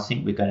that's how I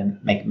think we're going to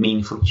make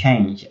meaningful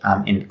change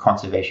in the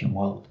conservation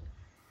world.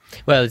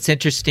 Well, it's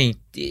interesting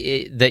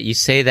that you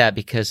say that,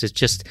 because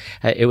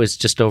it was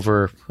just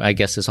over, I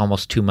guess it's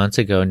almost 2 months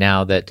ago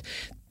now, that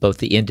both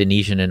the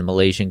Indonesian and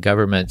Malaysian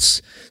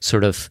governments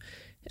sort of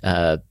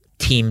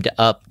teamed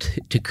up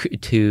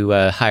to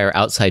hire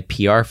outside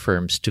PR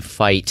firms to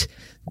fight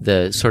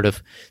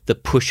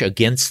the push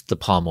against the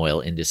palm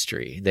oil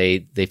industry.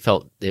 They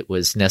felt it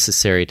was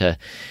necessary to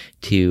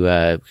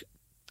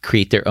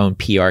create their own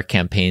PR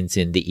campaigns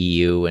in the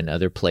EU and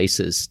other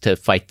places to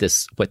fight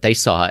this, what they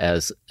saw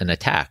as an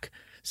attack.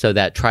 So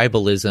that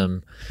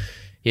tribalism,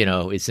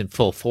 is in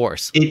full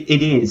force.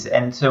 It is.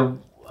 And so,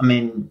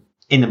 in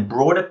the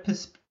broader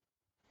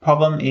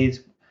problem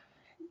is,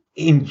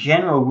 in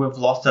general, we've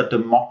lost our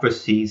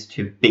democracies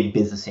to big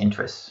business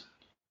interests.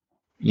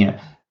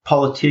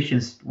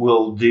 Politicians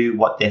will do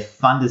what their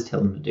funders tell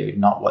them to do,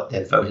 not what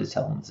their voters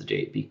tell them to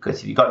do.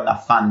 Because if you've got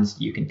enough funds,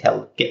 you can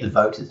get the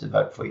voters to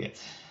vote for you.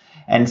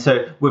 And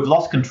so we've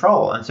lost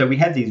control. And so we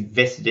have these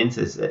vested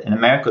interests. In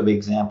America, for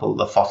example,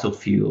 the fossil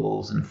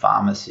fuels and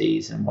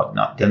pharmacies and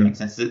whatnot, doesn't make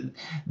sense.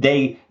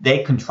 They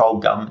control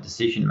government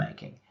decision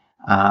making.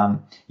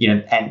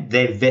 And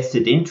their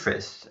vested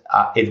interests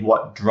is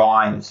what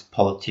drives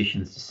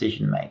politicians'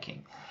 decision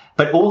making.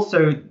 But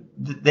also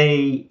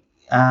they're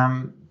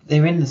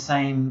in the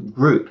same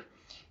group,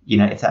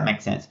 if that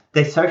makes sense.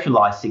 They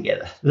socialize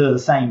together. They're the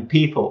same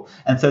people.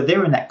 And so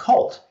they're in that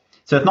cult.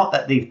 So it's not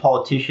that these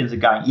politicians are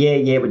going,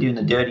 yeah, we're doing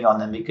the dirty on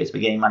them because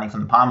we're getting money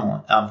from the palm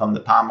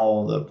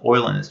oil, the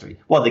oil industry.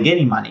 Well, they're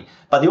getting money,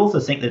 but they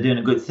also think they're doing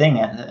a good thing,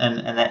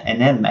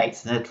 and their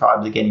mates and their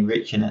tribes are getting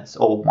rich, and it's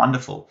all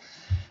wonderful.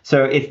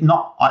 So it's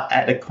not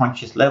at a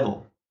conscious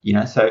level,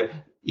 So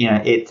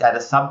it's at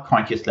a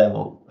subconscious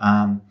level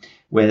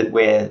where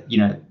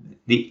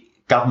the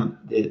government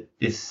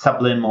is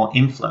subliminal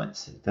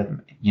influence,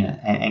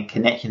 and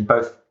connection,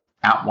 both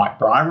outright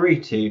bribery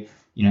to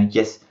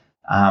just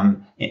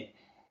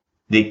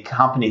the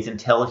companies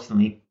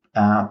intelligently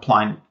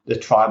applying the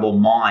tribal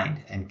mind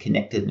and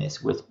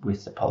connectedness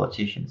with the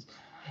politicians.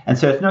 And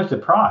so it's no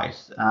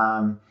surprise,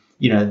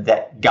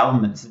 that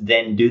governments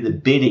then do the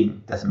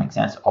bidding, doesn't make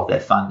sense, of their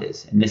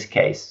funders, in this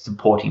case,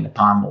 supporting the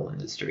palm oil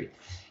industry.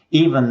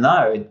 Even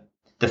though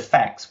the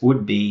facts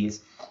would be,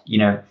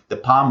 the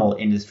palm oil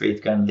industry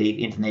is going to leave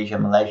Indonesia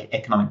and Malaysia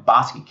economic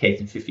basket case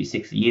in 50,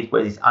 60 years,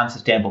 where these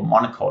unsustainable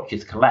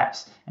monocultures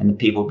collapse and the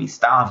people will be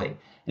starving.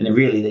 And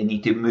they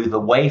need to move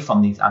away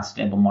from these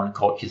unsustainable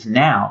monocultures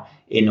now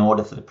in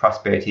order for the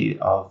prosperity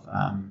of,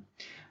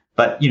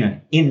 but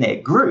in their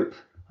group,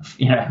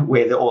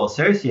 where they all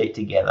associate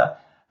together,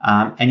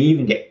 and you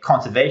even get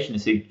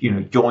conservationists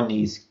who, join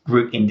these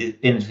group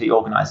industry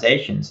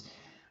organizations.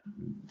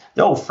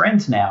 They're all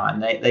friends now,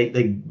 and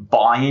they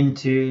buy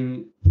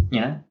into,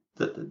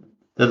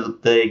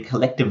 the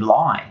collective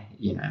lie,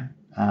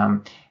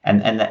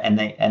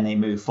 and they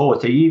move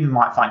forward. So you even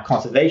might find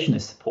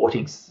conservationists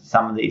supporting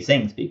some of these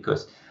things,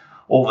 because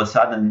all of a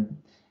sudden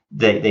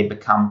they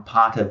become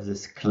part of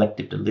this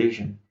collective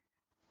delusion.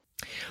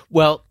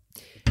 Well,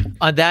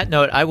 on that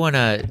note, I want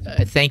to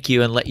thank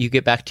you and let you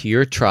get back to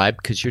your tribe,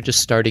 because you're just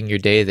starting your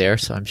day there.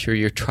 So I'm sure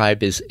your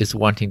tribe is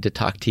wanting to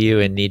talk to you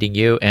and needing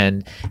you.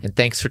 And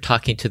thanks for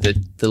talking to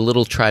the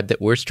little tribe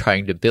that we're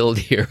trying to build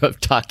here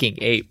of talking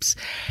apes.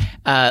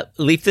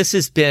 Leif, this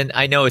has been,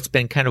 I know it's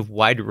been kind of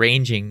wide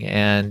ranging,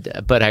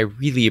 but I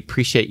really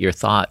appreciate your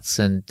thoughts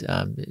and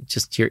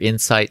just your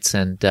insights.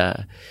 And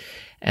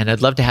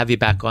I'd love to have you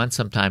back on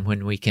sometime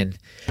when we can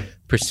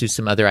pursue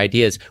some other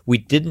ideas. We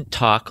didn't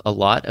talk a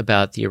lot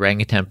about the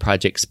Orangutan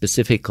Project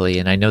specifically,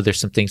 and I know there's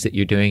some things that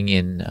you're doing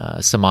in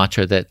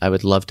Sumatra that I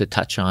would love to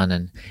touch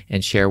on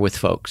and share with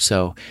folks.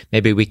 So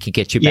maybe we can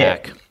get you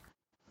back.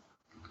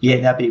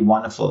 Yeah, that'd be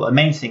wonderful. The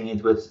main thing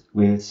is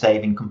we're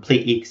saving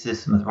complete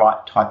ecosystems with the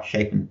right type,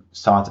 shape, and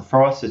size of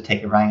forests to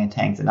take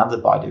orangutans and other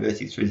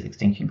biodiversity through this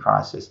extinction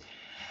crisis.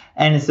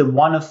 And it's a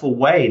wonderful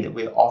way that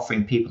we're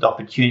offering people the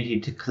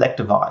opportunity to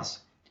collectivize,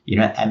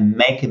 and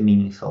make a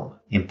meaningful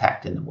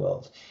impact in the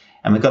world.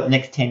 And we've got the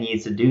next 10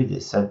 years to do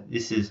this. So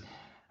this is,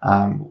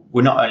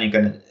 we're not only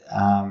going to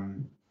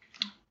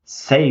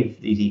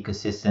save these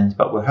ecosystems,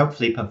 but we'll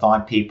hopefully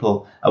provide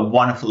people a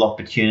wonderful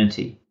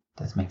opportunity,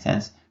 does make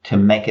sense, to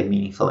make a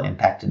meaningful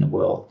impact in the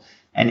world.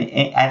 And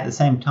at the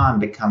same time,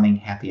 becoming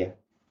happier.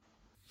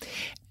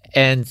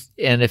 And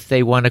if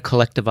they want to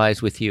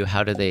collectivize with you,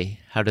 how do they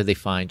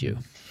find you?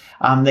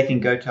 They can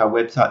go to our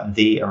website,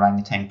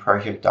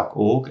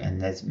 theorangutanproject.org,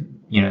 and there's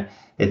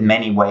There's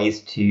many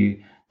ways to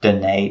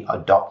donate,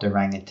 adopt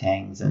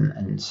orangutans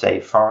and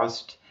save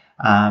forest.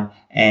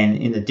 And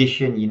in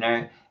addition,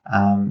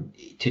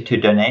 to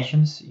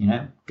donations,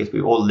 because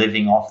we're all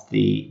living off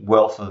the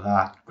wealth of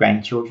our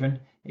grandchildren,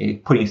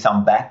 putting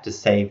some back to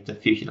save the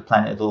future of the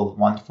planet is all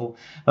wonderful.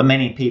 But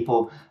many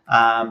people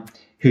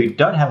who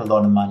don't have a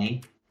lot of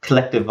money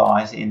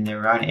collectivize in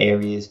their own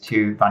areas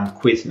to run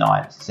quiz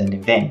nights and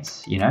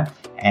events,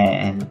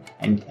 and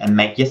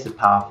make just a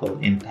powerful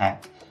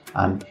impact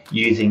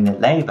using the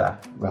labor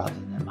rather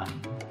than the money.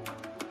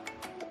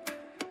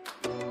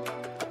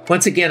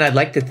 Once again, I'd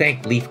like to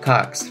thank Leif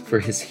Cox for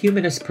his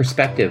humanist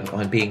perspective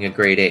on being a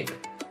great ape.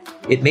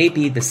 It may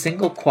be the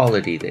single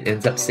quality that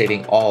ends up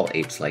saving all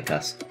apes like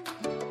us.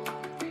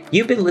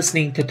 You've been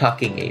listening to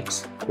Talking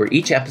Apes, where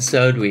each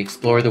episode we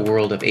explore the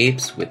world of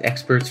apes with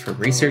experts from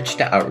research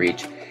to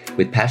outreach,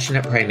 with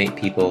passionate primate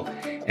people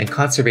and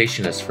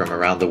conservationists from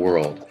around the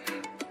world.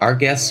 Our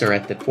guests are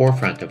at the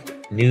forefront of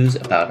news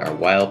about our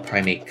wild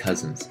primate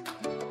cousins.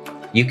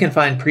 You can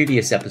find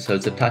previous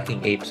episodes of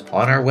Talking Apes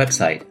on our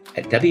website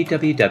at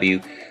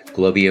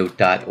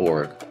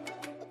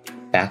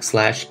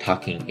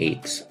www.globio.org/Talking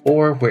Apes,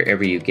 or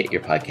wherever you get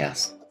your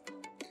podcasts.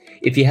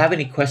 If you have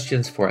any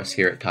questions for us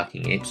here at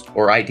Talking Apes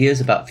or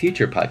ideas about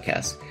future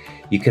podcasts,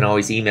 you can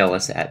always email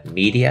us at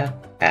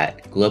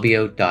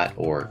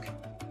media@globio.org.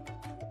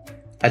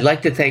 I'd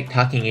like to thank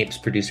Talking Apes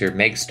producer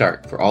Meg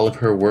Stark for all of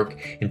her work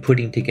in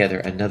putting together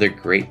another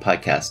great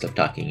podcast of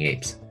Talking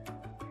Apes.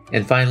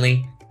 And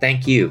finally,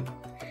 thank you.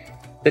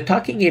 The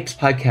Talking Apes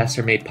podcasts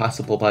are made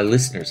possible by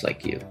listeners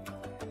like you.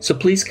 So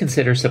please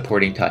consider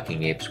supporting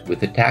Talking Apes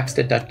with a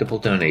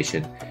tax-deductible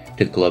donation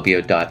to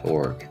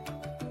globio.org.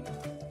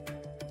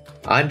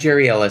 I'm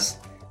Jerry Ellis.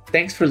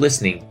 Thanks for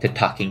listening to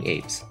Talking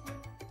Apes.